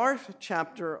aim of our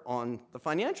chapter on the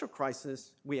financial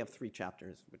crisis, we have 3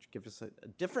 chapters, which give us a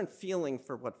different feeling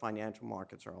for what financial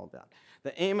markets are all about.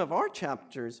 The aim of our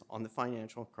chapters on the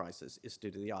financial crisis is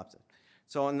to do the opposite.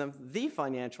 So on the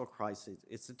financial crisis,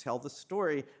 it's to tell the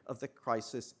story of the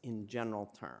crisis in general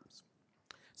terms.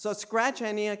 So scratch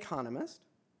any economist,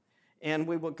 and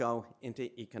we will go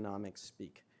into economic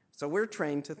speak. So we're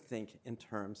trained to think in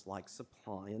terms like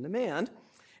supply and demand.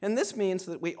 And this means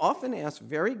that we often ask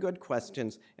very good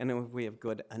questions and we have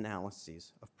good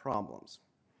analyses of problems.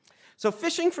 So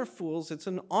Phishing for Fools, it's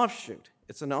an offshoot.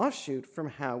 It's an offshoot from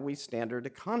how we standard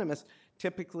economists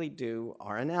typically do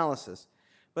our analysis.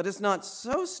 But it's not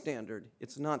so standard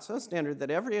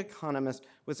that every economist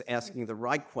was asking the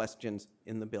right questions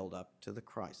in the build-up to the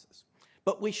crisis.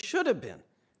 But we should have been,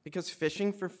 because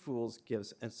Phishing for Fools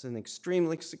gives us an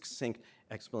extremely succinct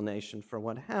explanation for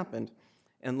what happened.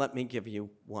 And let me give you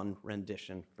one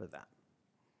rendition for that.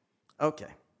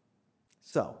 Okay,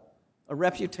 so a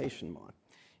reputation mod.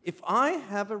 If I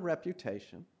have a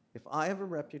reputation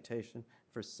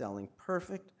for selling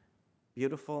perfect,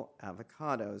 beautiful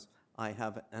avocados, I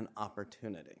have an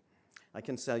opportunity. I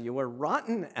can sell you a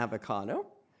rotten avocado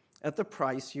at the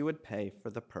price you would pay for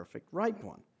the perfect ripe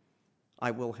one. I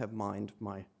will have mined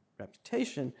my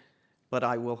reputation, but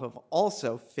I will have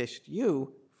also fished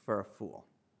you for a fool.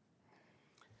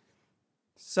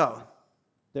 So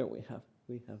there we have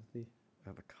the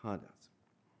avocados.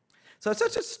 So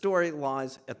such a story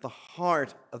lies at the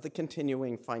heart of the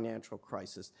continuing financial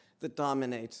crisis that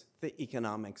dominates the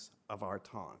economics of our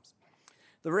times.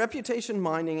 The reputation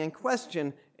mining in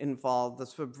question involved the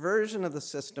subversion of the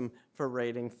system for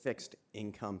rating fixed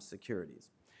income securities.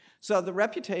 So the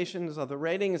reputations of the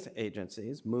ratings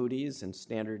agencies, Moody's and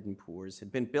Standard & Poor's,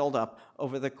 had been built up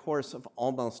over the course of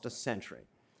almost a century.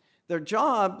 Their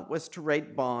job was to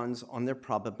rate bonds on their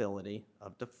probability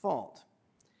of default.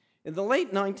 In the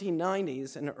late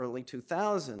 1990s and early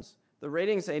 2000s, the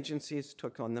ratings agencies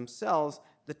took on themselves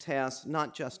the task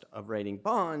not just of rating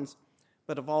bonds,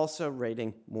 but of also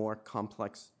rating more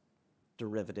complex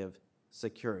derivative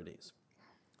securities.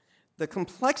 The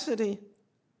complexity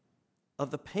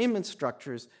of the payment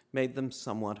structures made them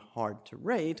somewhat hard to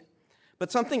rate,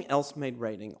 but something else made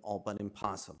rating all but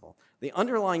impossible. The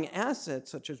underlying assets,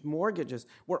 such as mortgages,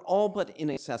 were all but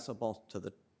inaccessible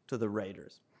to the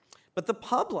raters. But the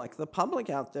public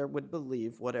out there would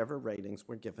believe whatever ratings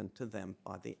were given to them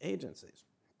by the agencies.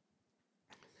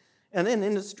 And an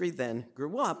industry then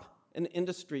grew up. An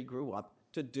industry grew up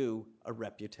to do a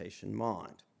reputation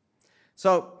mind.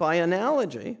 So by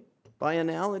analogy,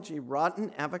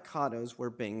 rotten avocados were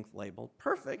being labeled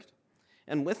perfect,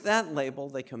 and with that label,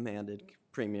 they commanded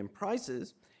premium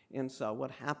prices. And so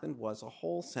what happened was a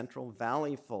whole Central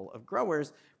Valley full of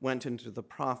growers went into the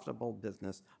profitable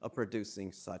business of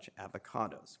producing such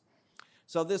avocados.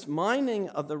 So this mining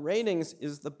of the ratings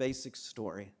is the basic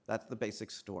story. That's the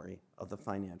basic story of the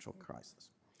financial crisis.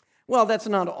 Well, that's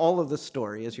not all of the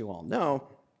story, as you all know.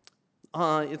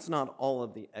 It's not all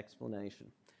of the explanation.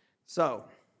 So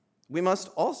we must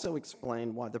also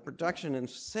explain why the production and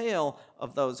sale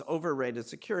of those overrated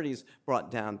securities brought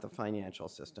down the financial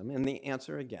system. And the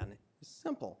answer, again, is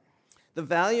simple. The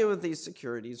value of these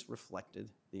securities reflected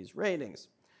these ratings.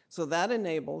 So that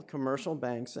enabled commercial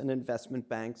banks and investment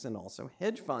banks and also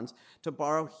hedge funds to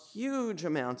borrow huge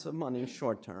amounts of money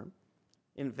short-term,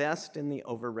 invest in the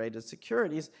overrated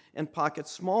securities, and pocket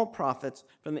small profits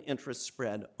from the interest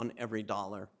spread on every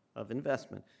dollar of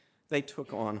investment. They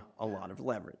took on a lot of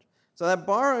leverage. So that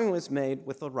borrowing was made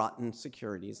with the rotten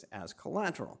securities as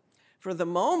collateral. For the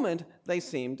moment, they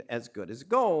seemed as good as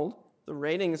gold. The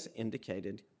ratings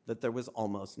indicated that there was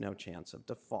almost no chance of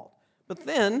default. But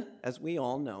then, as we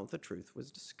all know, the truth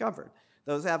was discovered.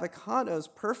 Those avocados,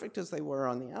 perfect as they were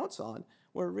on the outside,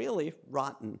 were really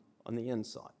rotten on the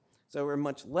inside. So were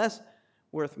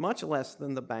worth much less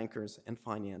than the bankers and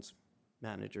finance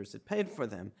managers had paid for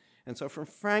them. And so from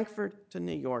Frankfurt to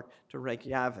New York to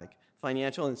Reykjavik,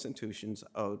 financial institutions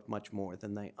owed much more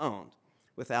than they owned.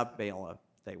 Without bailout,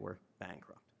 they were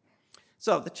bankrupt.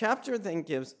 So the chapter then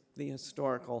gives the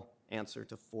historical answer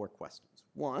to 4 questions.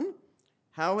 1,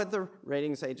 how had the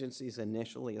ratings agencies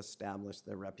initially established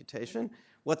their reputation?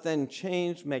 What then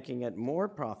changed, making it more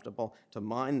profitable to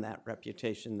mine that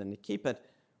reputation than to keep it?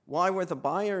 Why were the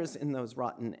buyers in those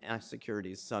rotten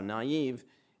securities so naive?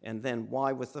 And then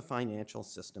why was the financial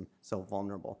system so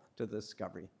vulnerable to the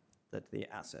discovery that the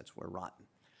assets were rotten?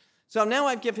 So now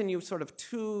I've given you sort of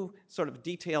two sort of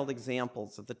detailed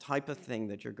examples of the type of thing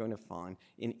that you're going to find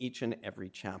in each and every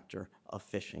chapter of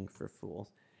Phishing for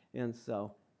Fools. And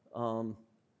so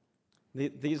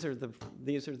these are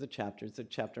the chapters. The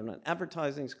chapter on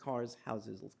advertising, cars,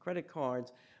 houses, credit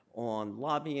cards, on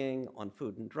lobbying, on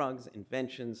food and drugs,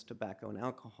 inventions, tobacco and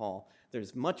alcohol.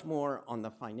 There's much more on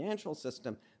the financial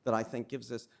system that I think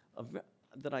gives us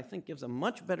a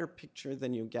much better picture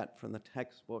than you get from the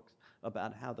textbooks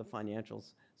about how the financial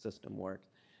system works.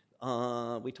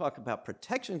 We talk about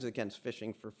protections against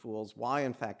phishing for fools, why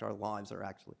in fact our lives are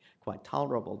actually quite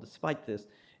tolerable despite this,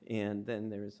 and then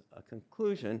there's a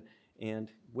conclusion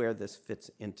and where this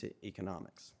fits into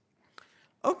economics.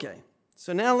 Okay,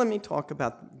 so now let me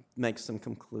make some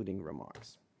concluding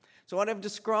remarks. So what I've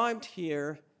described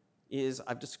here is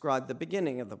I've described the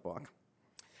beginning of the book.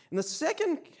 In the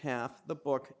second half, the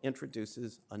book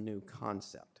introduces a new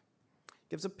concept.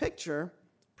 It gives a picture,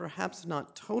 perhaps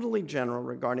not totally general,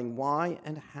 regarding why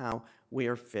and how we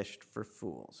are phished for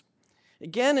fools.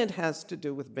 Again, it has to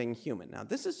do with being human. Now,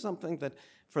 this is something that,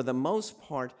 for the most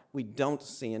part, we don't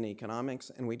see in economics,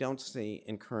 and we don't see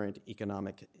in current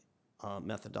economic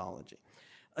methodology.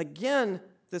 Again,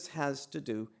 this has to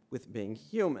do with being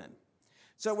human.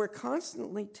 So we're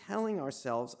constantly telling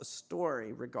ourselves a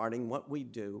story regarding what we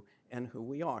do and who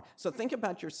we are. So think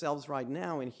about yourselves right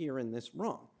now and here in this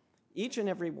room. Each and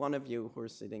every one of you who are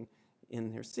sitting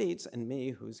in their seats, and me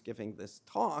who's giving this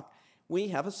talk, we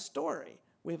have a story.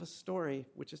 We have a story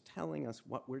which is telling us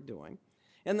what we're doing,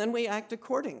 and then we act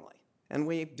accordingly, and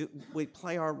we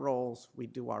play our roles, we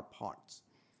do our parts.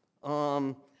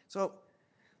 So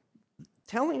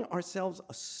telling ourselves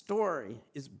a story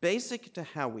is basic to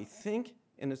how we think,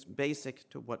 and it's basic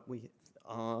to what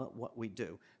we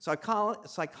do.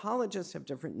 Psychologists have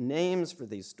different names for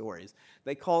these stories.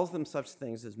 They call them such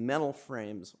things as mental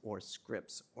frames or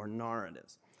scripts or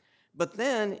narratives. But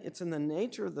then it's in the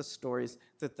nature of the stories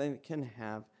that they can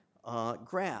have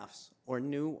graphs or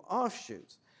new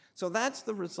offshoots. So that's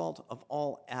the result of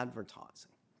all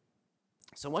advertising.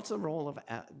 So what's the role of,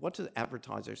 what do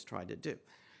advertisers try to do?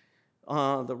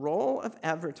 The role of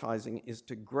advertising is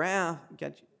to graph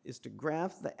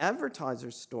the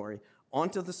advertiser's story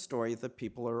onto the story that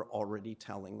people are already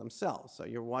telling themselves. So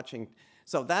you're watching,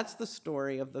 so that's the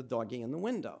story of the doggy in the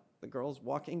window. The girl's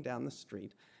walking down the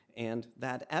street, and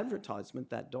that advertisement,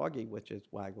 that doggy, which is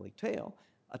waggly tail,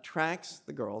 attracts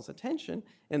the girl's attention,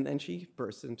 and then she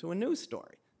bursts into a news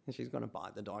story, and she's going to buy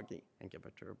the doggy and give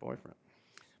it to her boyfriend.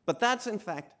 But that's, in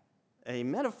fact, a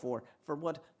metaphor for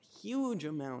what huge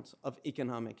amounts of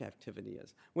economic activity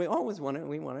is. We always want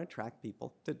to attract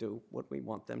people to do what we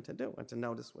want them to do and to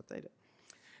notice what they do.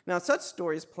 Now, such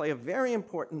stories play a very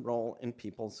important role in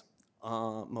people's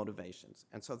motivations.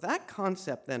 And so that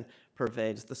concept then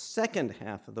pervades the second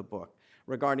half of the book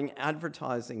regarding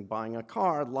advertising, buying a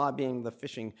car, lobbying, the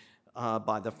phishing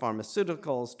by the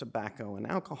pharmaceuticals, tobacco and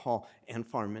alcohol, and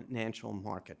financial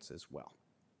markets as well.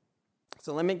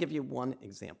 So let me give you one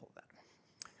example of that.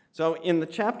 So in the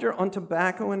chapter on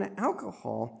tobacco and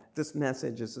alcohol, this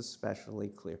message is especially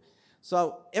clear.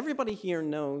 So everybody here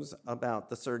knows about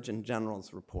the Surgeon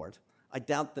General's report. I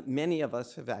doubt that many of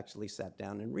us have actually sat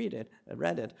down and read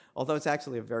it, although it's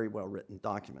actually a very well-written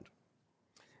document.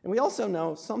 And we also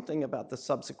know something about the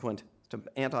subsequent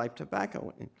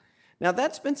anti-tobacco. Now,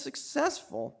 that's been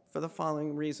successful for the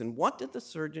following reason. What did the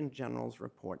Surgeon General's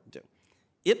report do?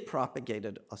 It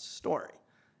propagated a story.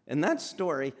 And that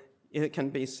story, it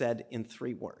can be said in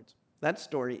 3 words. That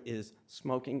story is,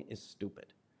 smoking is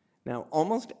stupid. Now,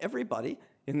 almost everybody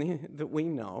that we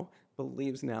know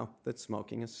believes now that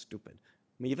smoking is stupid.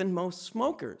 Even most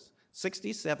smokers,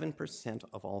 67%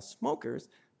 of all smokers,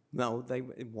 know they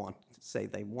say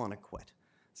they want to quit.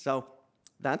 So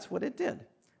that's what it did.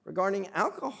 Regarding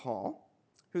alcohol,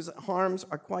 whose harms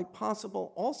are quite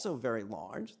possible, also very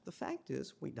large, the fact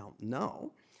is we don't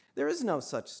know. There is no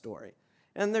such story.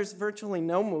 And there's virtually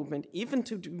no movement even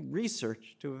to do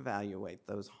research to evaluate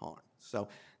those harms. So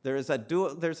there's a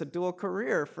dual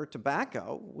career for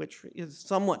tobacco, which has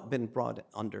somewhat been brought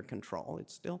under control.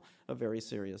 It's still a very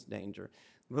serious danger.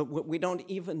 But we don't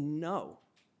even know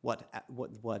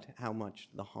how much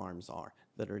the harms are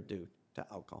that are due to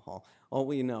alcohol. All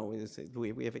we know is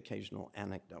we have occasional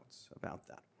anecdotes about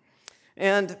that.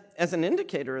 And as an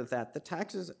indicator of that, the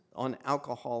taxes on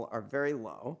alcohol are very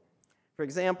low. For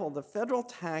example, the federal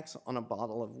tax on a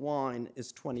bottle of wine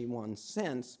is 21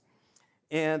 cents,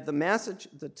 and the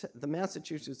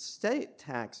Massachusetts state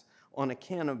tax on a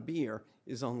can of beer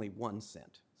is only 1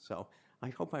 cent. So I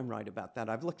hope I'm right about that.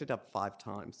 I've looked it up 5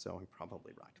 times, so I'm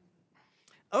probably right.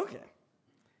 Okay,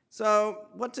 so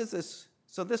what does this,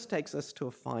 so this takes us to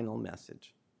a final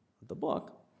message of the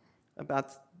book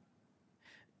about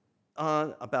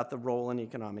the role in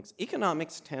economics.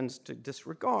 Economics tends to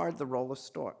disregard the role of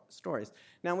stories.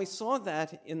 Now, we saw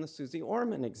that in the Susie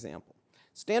Orman example.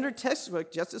 Standard textbook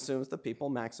just assumes that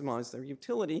people maximize their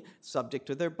utility subject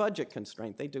to their budget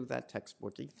constraint. They do that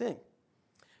textbooky thing.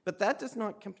 But that does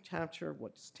not capture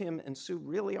what Tim and Sue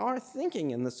really are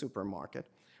thinking in the supermarket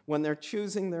when they're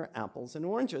choosing their apples and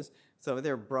oranges, so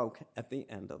they're broke at the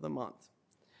end of the month.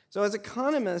 So as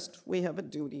economists, we have a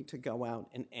duty to go out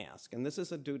and ask, and this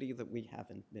is a duty that we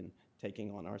haven't been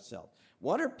taking on ourselves.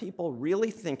 What are people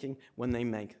really thinking when they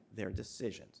make their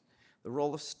decisions? The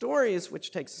role of stories,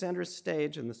 which takes center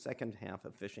stage in the second half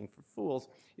of Phishing for Fools,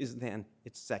 is then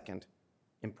its second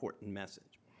important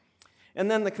message. And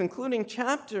then the concluding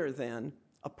chapter then,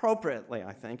 appropriately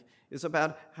I think, is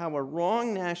about how a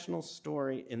wrong national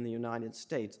story in the United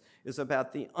States is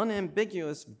about the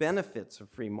unambiguous benefits of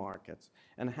free markets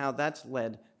and how that's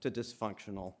led to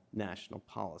dysfunctional national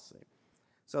policy.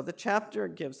 So the chapter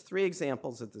gives 3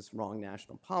 examples of this wrong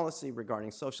national policy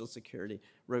regarding Social Security,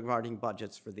 regarding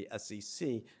budgets for the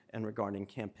SEC, and regarding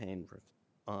campaign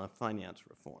finance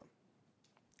reform.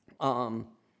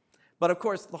 But of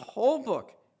course, the whole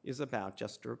book is about,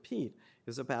 just to repeat,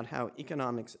 is about how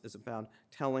economics is about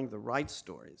telling the right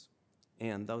stories.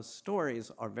 And those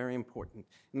stories are very important.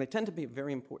 And they tend to be a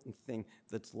very important thing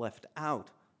that's left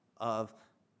out of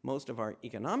most of our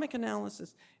economic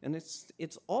analysis. And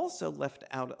it's also left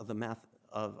out of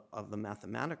the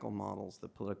mathematical models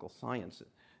that political sciences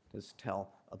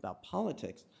tell about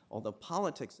politics, although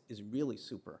politics is really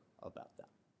super about that.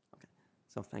 Okay,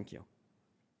 so thank you.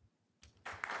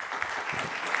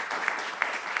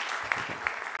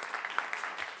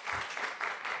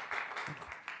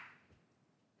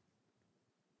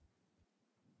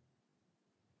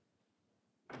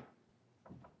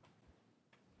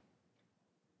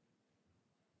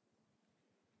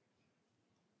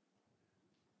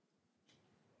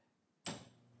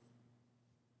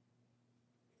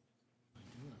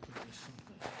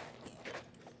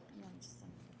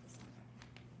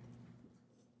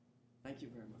 Thank you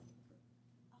very much.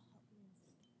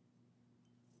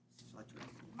 Shall I turn it?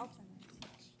 I'll turn it.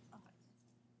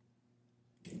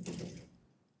 Okay.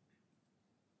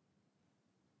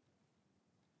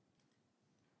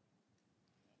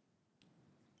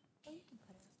 Oh, you can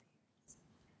put it up here.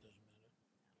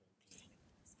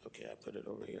 Okay, I put it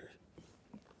over here.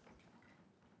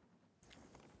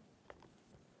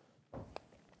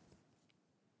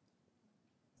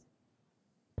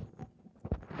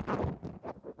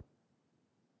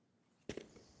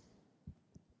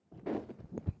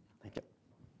 Thank you.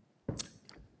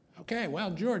 Okay,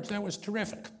 well, George, that was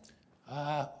terrific.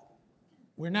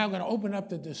 We're now going to open up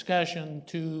the discussion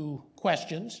to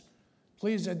questions.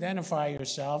 Please identify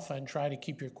yourself and try to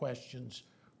keep your questions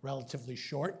relatively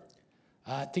short.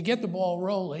 To get the ball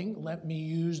rolling, let me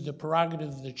use the prerogative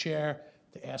of the chair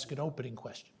to ask an opening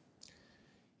question.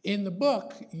 In the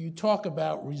book, you talk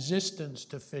about resistance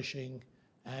to phishing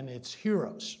and its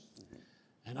heroes.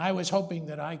 And I was hoping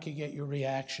that I could get your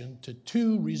reaction to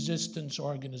 2 resistance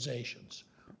organizations,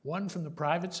 one from the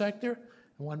private sector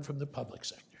and one from the public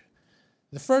sector.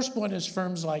 The first one is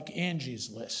firms like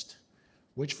Angie's List,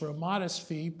 which for a modest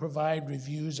fee provide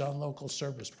reviews on local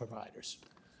service providers.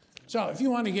 So if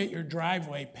you want to get your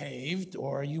driveway paved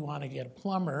or you want to get a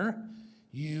plumber,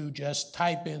 you just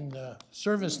type in the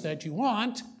service that you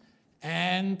want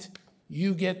and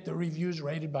you get the reviews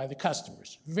rated by the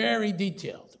customers. Very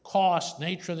detailed, the cost,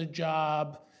 nature of the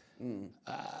job,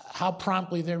 how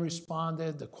promptly they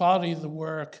responded, the quality of the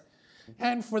work.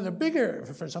 And for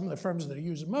some of the firms that are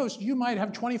used most, you might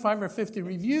have 25 or 50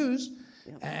 reviews,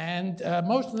 and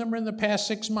most of them are in the past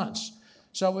 6 months.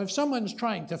 So if someone's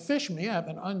trying to phish me, I have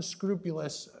an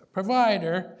unscrupulous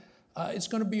provider, it's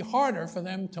going to be harder for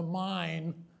them to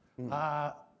mine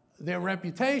their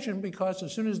reputation, because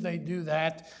as soon as they do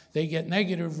that, they get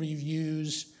negative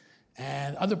reviews,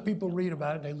 and other people read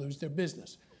about it, they lose their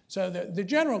business. So the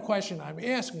general question I'm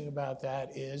asking about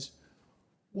that is,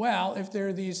 well, if there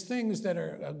are these things that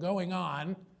are going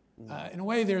on, in a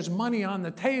way there's money on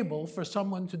the table for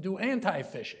someone to do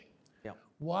anti-phishing. Yep.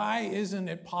 Why isn't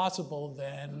it possible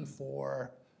then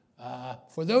for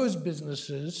those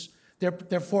businesses,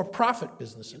 they're for-profit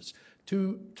businesses,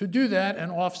 to do that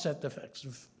and offset the effects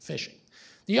of phishing?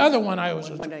 The other one I was...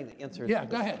 When I answer yeah,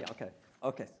 this, go ahead. Yeah,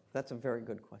 okay, that's a very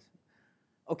good question.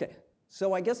 Okay,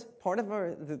 so I guess part of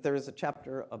there is a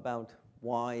chapter about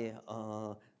why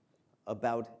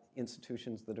about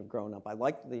institutions that have grown up. I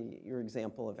like your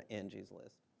example of Angie's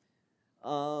List.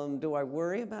 Do I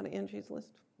worry about Angie's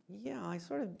List? Yeah, I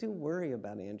sort of do worry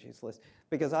about Angie's List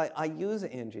because I use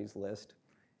Angie's List,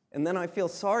 and then I feel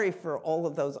sorry for all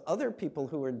of those other people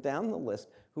who are down the list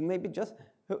who maybe just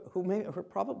who are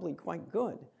probably quite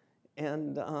good,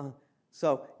 and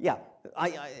so yeah,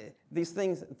 these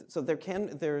things. So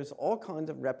there's all kinds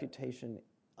of reputation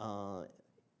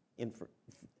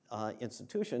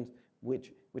institutions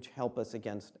which help us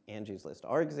against Angie's List.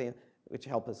 Which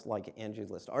help us like Angie's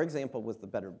List. Our example was the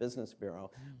Better Business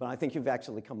Bureau, but I think you've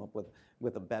actually come up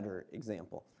with a better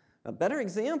example. A better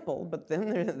example, but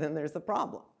then there's the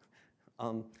problem.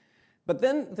 But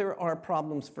then there are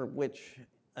problems for which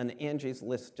an Angie's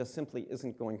List just simply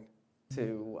isn't going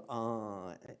to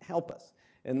help us.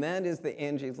 And that is the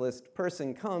Angie's List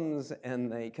person comes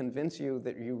and they convince you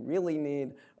that you really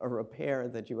need a repair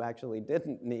that you actually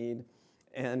didn't need,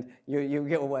 and you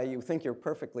go away, you think you're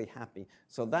perfectly happy.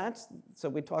 So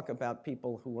we talk about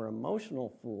people who are emotional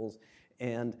fools,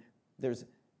 and there's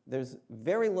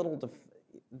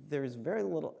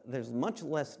much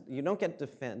less, you don't get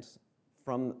defense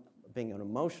from being an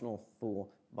emotional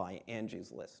fool by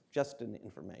Angie's List, just an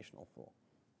informational fool.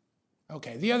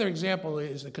 Okay, the other example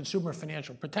is the Consumer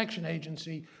Financial Protection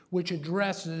Agency, which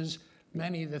addresses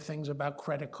many of the things about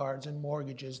credit cards and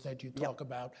mortgages that you talk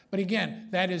about. But again,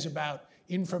 that is about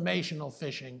informational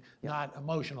phishing, not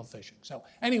emotional phishing. So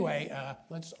anyway,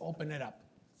 let's open it up.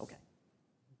 Okay.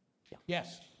 Yeah.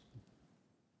 Yes.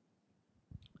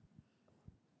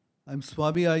 I'm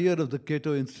Swami Iyer of the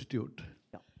Cato Institute.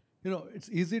 Yeah. You know, it's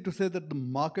easy to say that the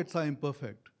markets are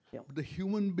imperfect, but the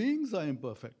human beings are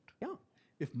imperfect. Yeah.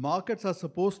 If markets are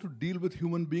supposed to deal with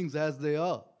human beings as they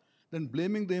are, then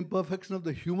blaming the imperfection of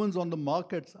the humans on the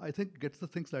markets, I think, gets the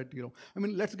things right. I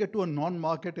mean, let's get to a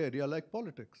non-market area like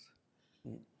politics.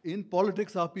 In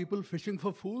politics, are people fishing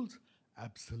for fools?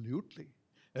 Absolutely.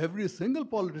 Every single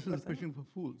politician is fishing for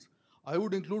fools. I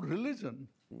would include religion.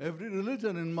 Every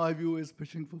religion, in my view, is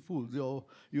fishing for fools.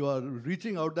 You are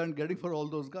reaching out there and getting for all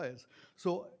those guys.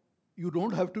 So you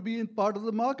don't have to be in part of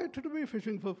the market to be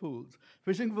fishing for fools.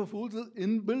 Fishing for fools is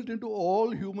inbuilt into all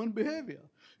human behavior.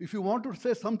 If you want to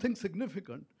say something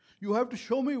significant, you have to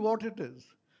show me what it is,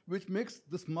 which makes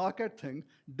this market thing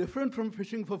different from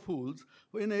fishing for fools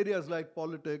in areas like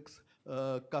politics,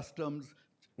 customs,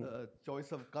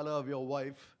 choice of color of your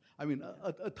wife. I mean,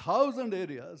 1,000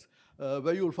 areas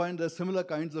where you'll find there's similar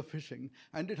kinds of fishing,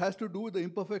 and it has to do with the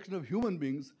imperfection of human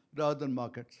beings rather than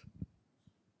markets.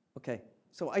 Okay,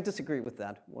 so I disagree with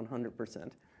that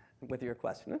 100% with your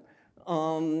question.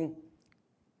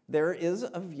 There is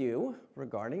a view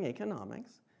regarding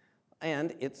economics,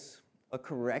 and it's a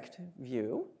correct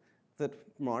view that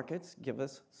markets give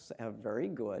us a very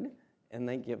good, and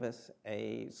they give us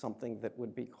something that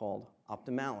would be called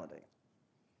optimality.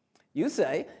 You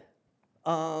say,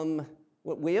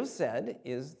 what we have said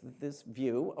is that this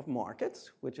view of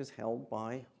markets, which is held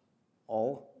by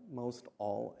almost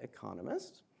all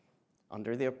economists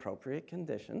under the appropriate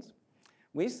conditions,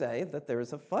 we say that there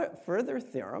is a further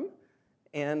theorem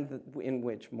and in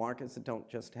which markets don't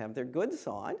just have their good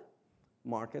side,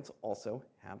 markets also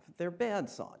have their bad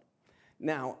side.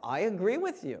 Now, I agree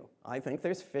with you. I think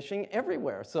there's phishing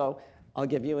everywhere. So I'll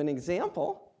give you an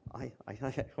example. I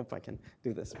hope I can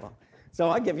do this well. So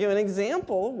I'll give you an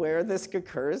example where this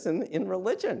occurs in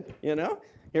religion.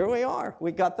 Here we are.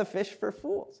 We got the fish for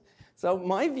fools. So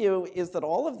my view is that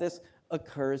all of this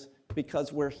occurs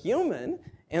because we're human,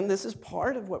 and this is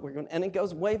part of what we're going, and it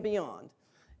goes way beyond.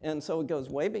 And so it goes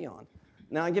way beyond.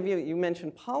 Now you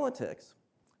mentioned politics.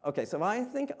 Okay, so I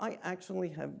think I actually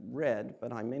have read,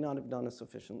 but I may not have done a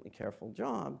sufficiently careful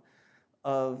job,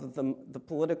 of the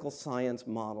political science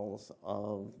models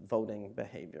of voting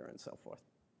behavior and so forth.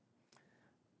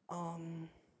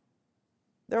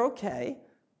 They're okay.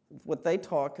 What they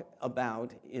talk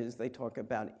about is they talk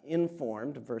about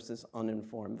informed versus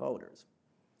uninformed voters.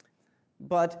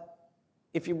 But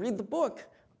if you read the book,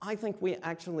 I think we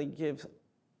actually give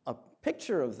a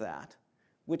picture of that,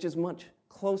 which is much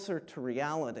closer to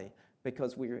reality,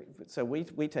 because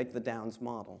we take the Downs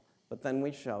model, but then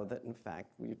we show that, in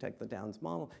fact, when you take the Downs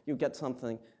model, you get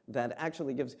something that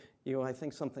actually gives you, I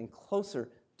think, something closer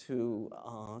to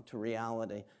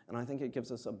reality, and I think it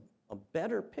gives us a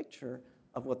better picture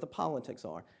of what the politics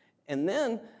are. And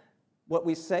then what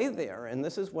we say there, and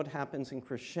this is what happens in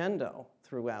crescendo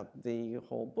throughout the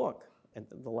whole book, and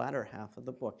the latter half of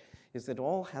the book, is that it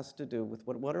all has to do with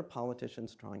what are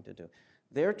politicians trying to do.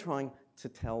 They're trying to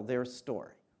tell their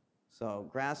story.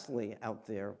 So Grassley out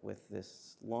there with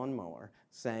this lawnmower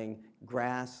saying,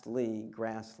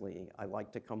 Grassley, I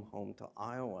like to come home to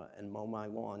Iowa and mow my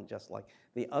lawn just like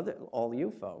all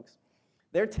you folks.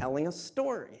 They're telling a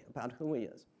story about who he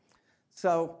is.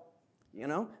 So,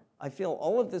 I feel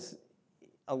all of this,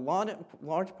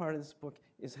 large part of this book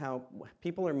is how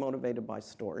people are motivated by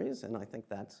stories, and I think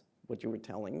that's what you were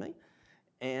telling me.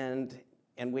 And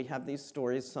we have these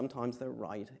stories, sometimes they're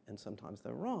right and sometimes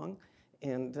they're wrong,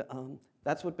 and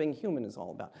that's what being human is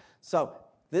all about. So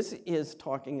this is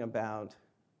talking about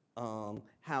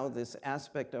how this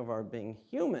aspect of our being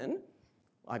human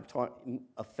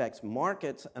affects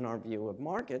markets and our view of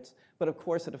markets, but of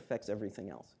course it affects everything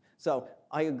else. So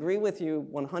I agree with you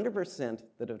 100%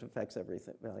 that it affects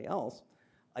everything else.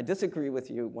 I disagree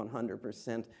with you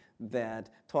 100% that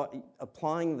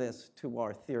applying this to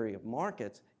our theory of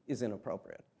markets is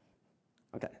inappropriate.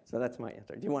 Okay, so that's my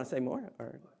answer. Do you want to say more?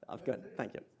 Or I'm good,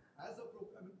 thank you. I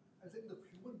think the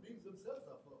human beings themselves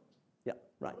are flawed. Yeah,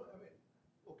 right.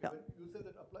 Okay, Yeah. when you say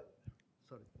that apply.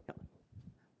 Sorry.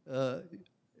 Yeah.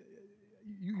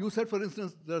 You said, for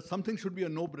instance, that something should be a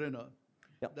no-brainer.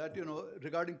 Yep. That,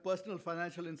 regarding personal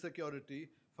financial insecurity,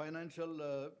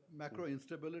 financial macro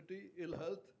instability, ill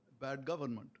health, bad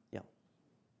government. Yeah.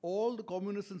 All the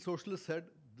communists and socialists said,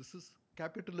 this is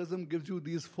capitalism gives you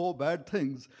these 4 bad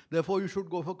things. Therefore, you should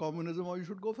go for communism or you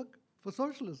should go for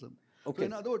socialism. Okay. So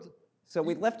in other words, so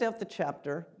we left out the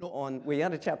chapter we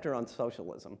had a chapter on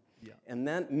socialism. Yeah. And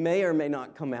that may or may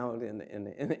not come out in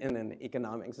an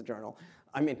economics journal.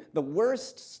 I mean, the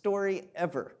worst story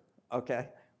ever, okay,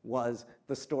 was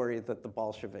the story that the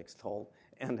Bolsheviks told.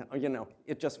 And,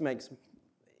 it just makes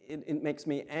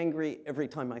me angry every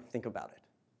time I think about it,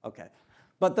 okay?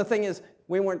 But the thing is,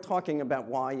 we weren't talking about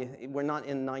why, we're not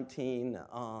in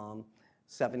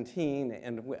 1917,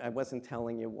 and I wasn't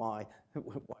telling you why we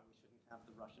shouldn't have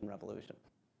the Russian Revolution.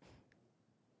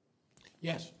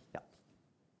 Yes. Yeah.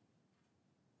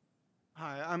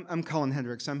 Hi, I'm Colin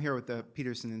Hendricks. I'm here with the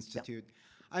Peterson Institute.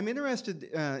 I'm interested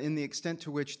in the extent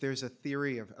to which there's a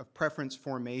theory of preference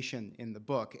formation in the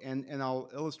book, and I'll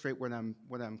illustrate what I'm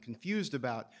confused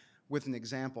about with an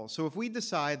example. So if we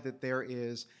decide that there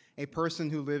is a person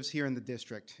who lives here in the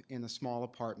district in a small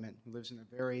apartment, who lives in a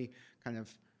very kind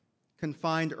of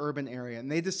confined urban area, and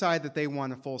they decide that they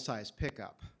want a full-size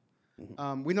pickup.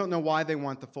 We don't know why they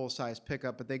want the full-size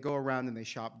pickup, but they go around and they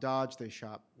shop Dodge, they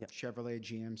shop Chevrolet,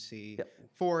 GMC,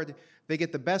 Ford. They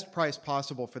get the best price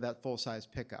possible for that full-size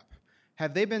pickup.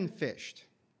 Have they been phished?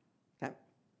 Okay.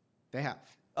 They have.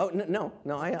 Oh, no,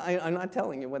 I'm not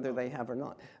telling you whether they have or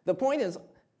not. The point is,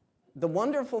 the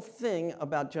wonderful thing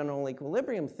about general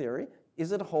equilibrium theory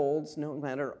is it holds no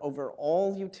matter over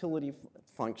all utility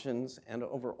functions and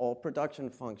over all production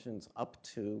functions up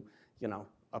to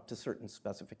certain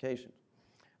specifications.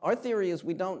 Our theory is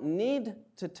we don't need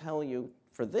to tell you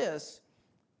for this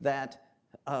that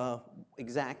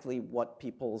exactly what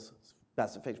people's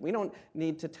specifications. We don't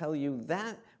need to tell you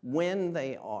that when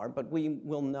they are, but we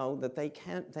will know that they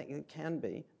can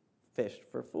be fished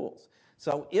for fools.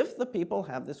 So if the people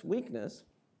have this weakness,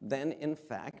 then in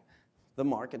fact the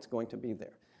market's going to be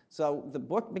there. So the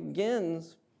book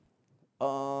begins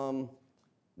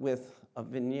with a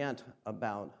vignette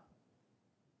about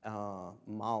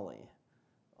Molly.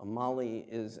 Molly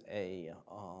is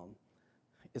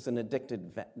an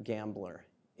addicted gambler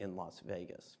in Las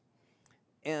Vegas.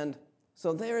 And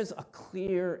so there is a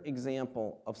clear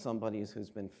example of somebody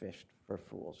who's been fished for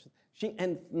fools.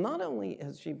 And not only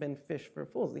has she been fished for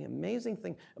fools, the amazing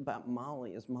thing about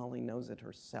Molly is Molly knows it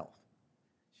herself.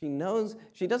 She knows,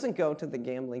 she doesn't go to the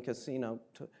gambling casino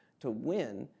to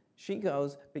win. She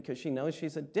goes because she knows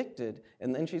she's addicted,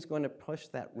 and then she's going to push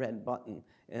that red button,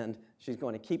 and she's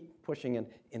going to keep pushing it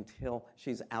until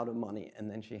she's out of money, and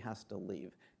then she has to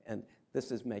leave. And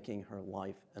this is making her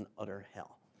life an utter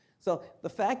hell. So the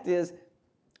fact is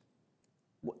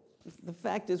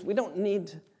we don't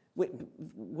need,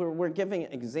 we're giving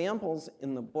examples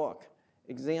in the book,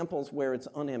 examples where it's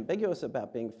unambiguous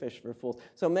about being fished for fools.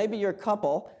 So maybe your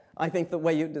couple, I think the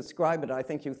way you describe it, I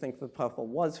think you think the couple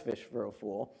was fished for a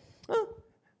fool. Well,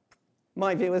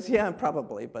 my view is, yeah,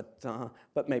 probably, but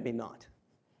maybe not.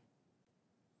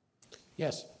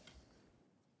 Yes.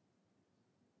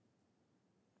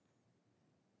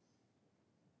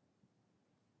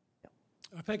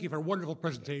 Thank you for a wonderful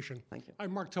presentation. Thank you.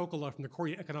 I'm Mark Tokola from the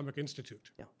Korea Economic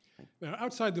Institute. Yeah. Now,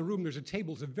 outside the room, there's a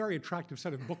table with a very attractive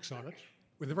set of books on it,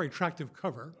 with a very attractive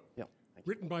cover, Yeah.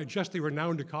 written by a justly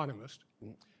renowned economist.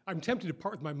 I'm tempted to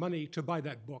part with my money to buy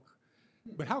that book,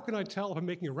 but how can I tell if I'm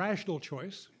making a rational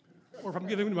choice or if I'm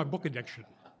giving into my book addiction?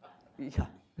 Yeah.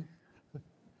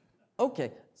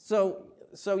 Okay, so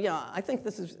so yeah, I think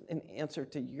this is an answer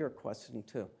to your question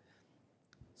too.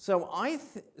 So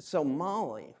so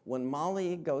Molly, when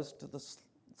Molly goes to the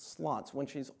slots, when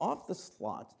she's off the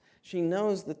slots, she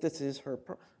knows that this is her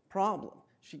problem.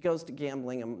 She goes to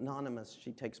Gambling Anonymous.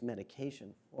 She takes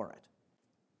medication for it.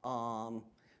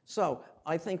 So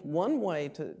I think one way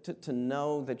to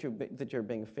know that you're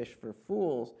being fished for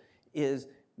fools is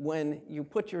when you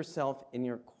put yourself in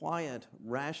your quiet,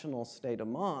 rational state of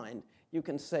mind, you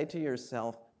can say to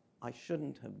yourself, I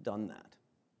shouldn't have done that.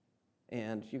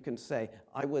 And you can say,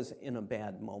 I was in a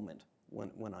bad moment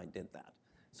when I did that.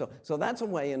 So that's a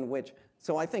way in which,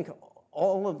 so I think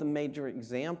all of the major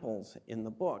examples in the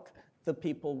book, the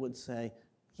people would say,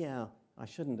 yeah, I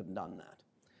shouldn't have done that.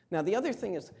 Now, the other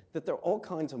thing is that there are all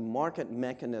kinds of market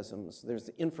mechanisms. There's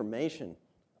information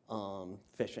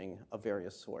phishing of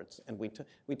various sorts, and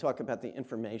we talk about the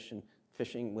information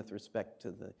phishing with respect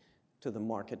to the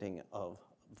marketing of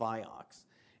Vioxx.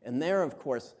 And there, of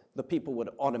course, the people would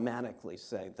automatically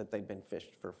say that they've been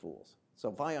fished for fools.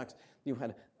 So Vioxx, you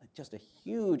had just a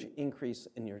huge increase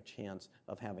in your chance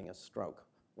of having a stroke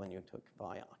when you took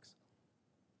Vioxx.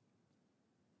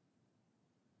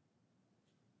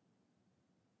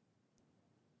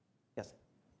 Yes?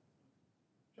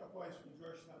 Chuck Weiss from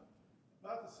Georgetown.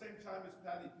 About the same time as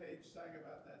Patty Page sang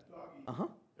about that doggy,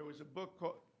 there was a book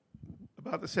called,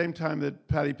 about the same time that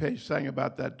Patty Page sang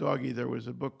about that doggy, there was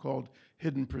a book called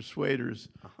Hidden Persuaders.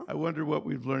 I wonder what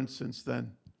we've learned since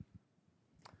then.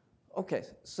 Okay,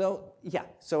 so yeah,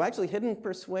 so actually Hidden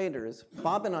Persuaders,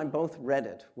 Bob and I both read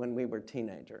it when we were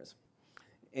teenagers.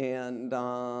 And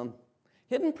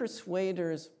Hidden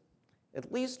Persuaders,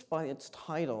 at least by its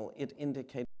title, it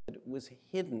indicated it was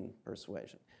hidden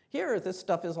persuasion. Here, this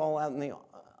stuff is all out in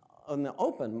the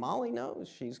open. Molly knows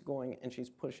she's going and she's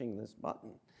pushing this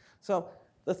button. So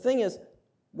the thing is,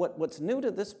 what's new to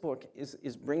this book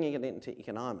is bringing it into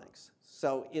economics.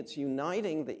 So it's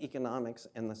uniting the economics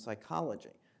and the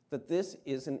psychology, that this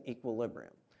is an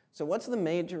equilibrium. So what's the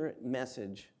major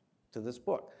message to this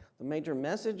book? The major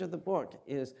message of the book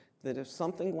is that if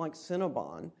something like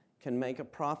Cinnabon can make a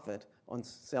profit on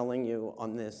selling you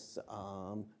on this,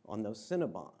 on those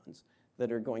Cinnabons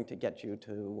that are going to get you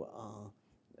to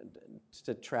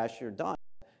trash your diet,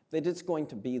 that it's going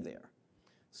to be there.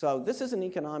 So this is an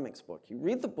economics book. You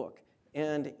read the book,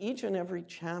 and each and every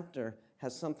chapter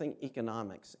has something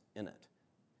economics in it.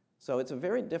 So it's a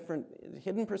very different,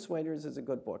 Hidden Persuaders is a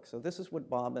good book. So this is what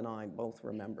Bob and I both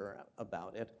remember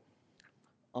about it.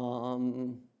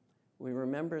 We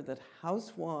remember that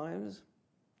housewives,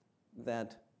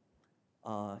 that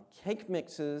cake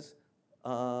mixes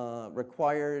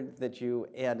required that you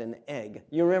add an egg.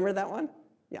 You remember that one?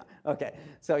 Yeah, okay.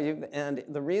 So and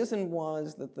the reason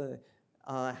was that the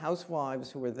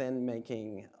housewives who were then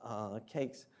making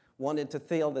cakes wanted to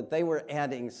feel that they were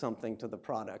adding something to the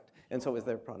product, and so it was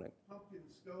their product. Pumpkin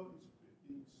stones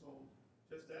being sold,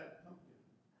 just add pumpkin.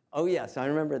 Oh yes, I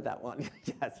remember that one.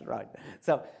 Yes, right.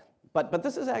 So, but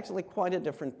this is actually quite a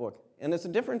different book, and it's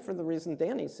different for the reason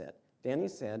Danny said. Danny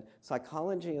said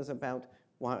psychology is about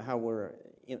how we're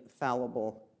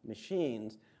fallible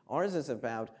machines. Ours is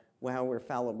about how we're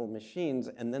fallible machines,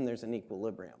 and then there's an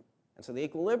equilibrium. And so the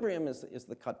equilibrium is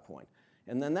the cut point.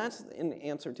 And then that's, in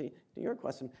answer to your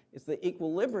question, is the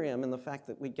equilibrium and the fact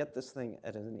that we get this thing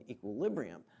at an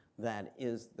equilibrium that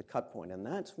is the cut point. And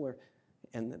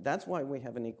that's why we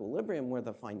have an equilibrium where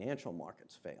the financial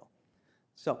markets fail.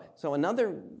 So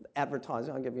another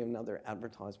advertisement, I'll give you another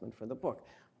advertisement for the book.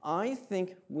 I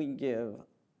think we give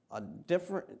a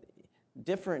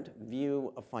different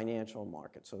view of financial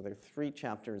markets. So there are 3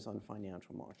 chapters on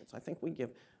financial markets. I think we give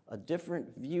a different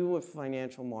view of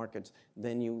financial markets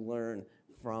than you learn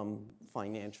from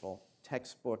financial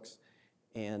textbooks.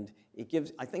 And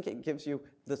I think it gives you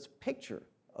this picture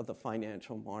of the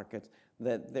financial markets,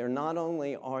 that they're not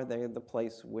only are they the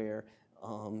place where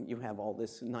you have all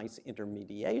this nice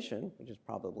intermediation, which is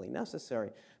probably necessary,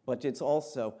 but it's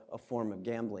also a form of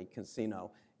gambling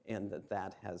casino, and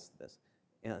that has this.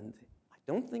 And I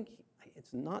don't think,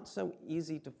 it's not so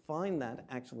easy to find that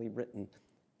actually written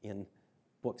in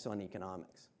books on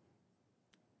economics.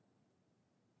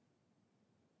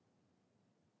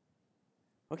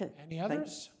 Okay. Any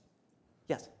others?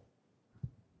 Yes.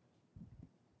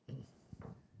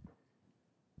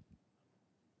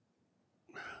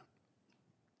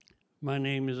 My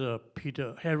name is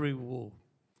Harry Wu,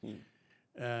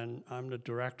 and I'm the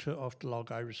director of the Log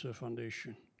Research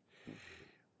Foundation.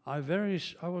 I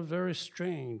was very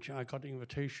strange. I got an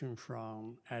invitation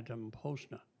from Adam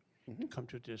Posner to come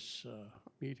to this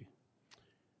meeting.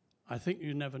 I think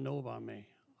you never know about me.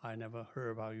 I never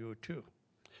heard about you too.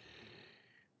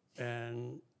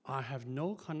 And I have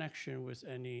no connection with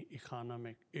any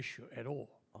economic issue at all.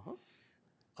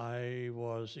 I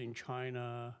was in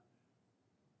China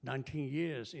 19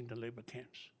 years in the labor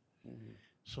camps.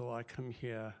 So I come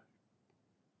here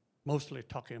mostly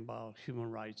talking about human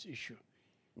rights issue.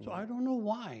 So I don't know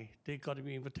why they got an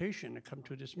invitation to come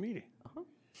to this meeting.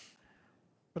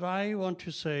 But I want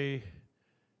to say,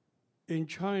 in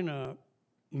China,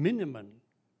 minimum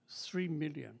 3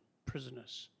 million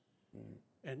prisoners,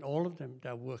 and all of them,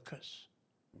 they're workers.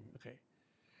 Okay,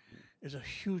 it's a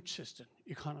huge system,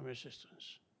 economic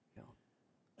systems.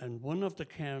 And one of the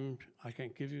camp, I can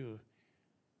give you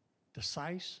the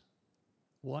size,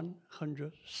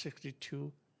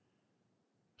 162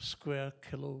 square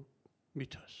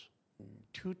kilometers,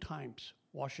 2 times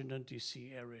Washington,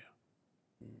 D.C. area.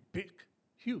 Big,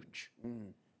 huge.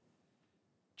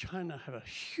 China have a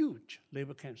huge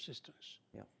labor camp systems.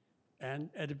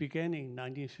 And at the beginning,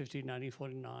 1950,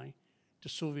 1949, the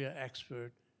Soviet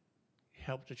expert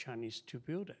helped the Chinese to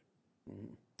build it.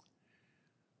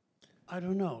 I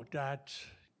don't know, that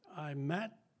I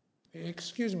met.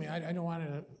 Excuse me, I don't want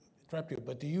to interrupt you,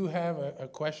 but do you have a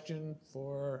question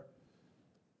for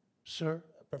Sir?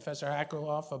 Professor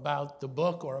Akerlof about the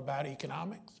book or about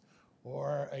economics?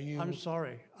 Or are you? I'm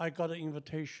sorry, I got an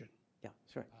invitation. Yeah,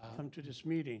 sure. Come to this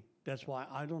meeting. That's why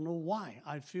I don't know why.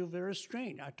 I feel very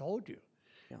strange. I told you.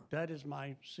 That is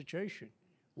my situation.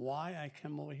 Why I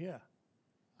came over here.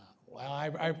 Well,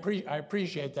 I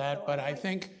appreciate that, but I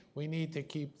think we need to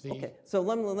keep the. Okay, so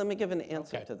let me give an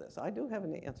answer to this. I do have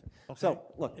an answer. Okay. So,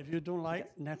 look. If you don't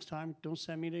like, next time, don't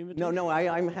send me the invitation. No,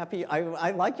 I'm happy.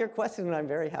 I like your question, and I'm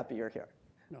very happy you're here.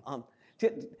 No.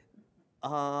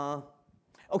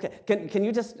 Okay, can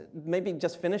you just maybe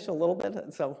just finish a little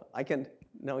bit so I can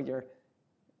know your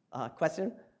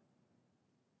question?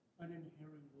 I didn't hear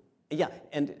you. Yeah,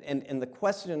 and the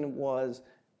question was,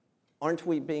 aren't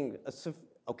we being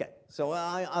okay? So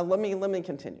let me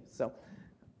continue. So,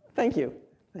 thank you.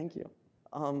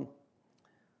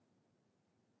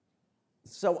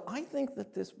 So I think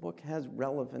that this book has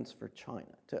relevance for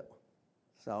China too.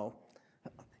 So,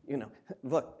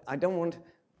 look, I don't want.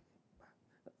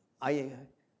 I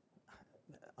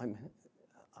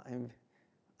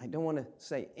don't want to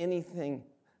say anything.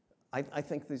 I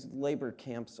think these labor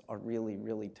camps are really,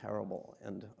 really terrible,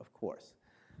 and of course.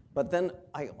 But then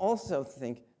I also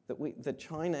think that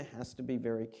China has to be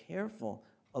very careful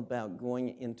about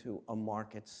going into a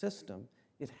market system.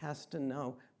 It has to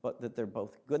know that there are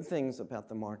both good things about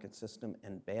the market system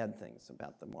and bad things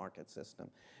about the market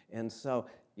system. And so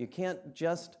you can't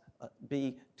just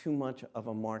be too much of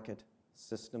a market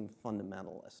system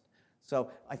fundamentalist. So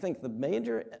I think the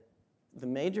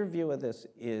major view of this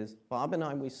is Bob and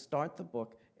I, we start the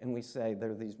book and we say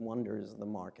there are these wonders of the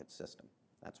market system.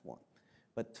 That's one.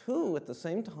 But two, at the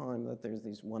same time that there's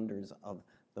these wonders of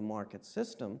the market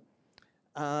system,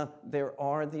 there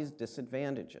are these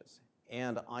disadvantages.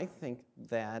 And I think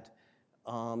that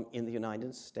in the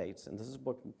United States, and this is a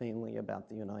book mainly about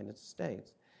the United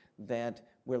States, that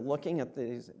we're looking at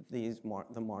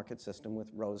the market system with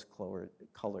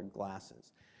rose-colored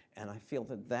glasses. And I feel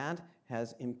that that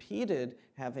has impeded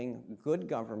having good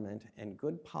government and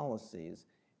good policies.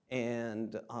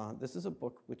 And this is a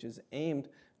book which is aimed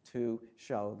to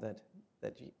show that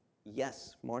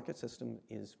yes, market system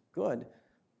is good,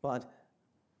 but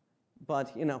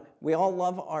we all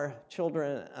love our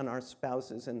children and our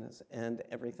spouses and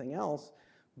everything else.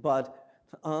 But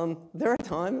there are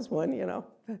times when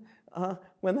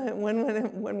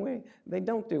they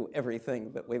don't do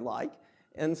everything that we like.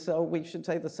 And so we should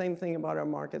say the same thing about our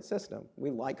market system.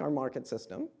 We like our market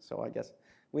system, so I guess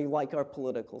we like our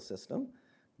political system.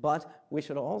 But we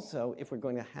should also, if we're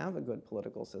going to have a good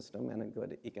political system and a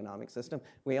good economic system,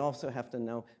 we also have to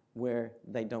know where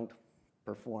they don't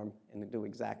perform and do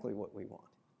exactly what we want.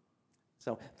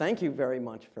 So thank you very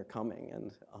much for coming,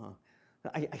 and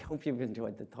I hope you've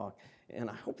enjoyed the talk. And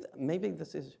I hope that maybe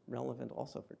this is relevant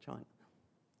also for China.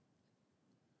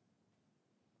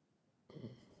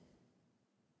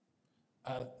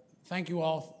 Thank you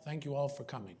all for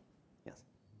coming.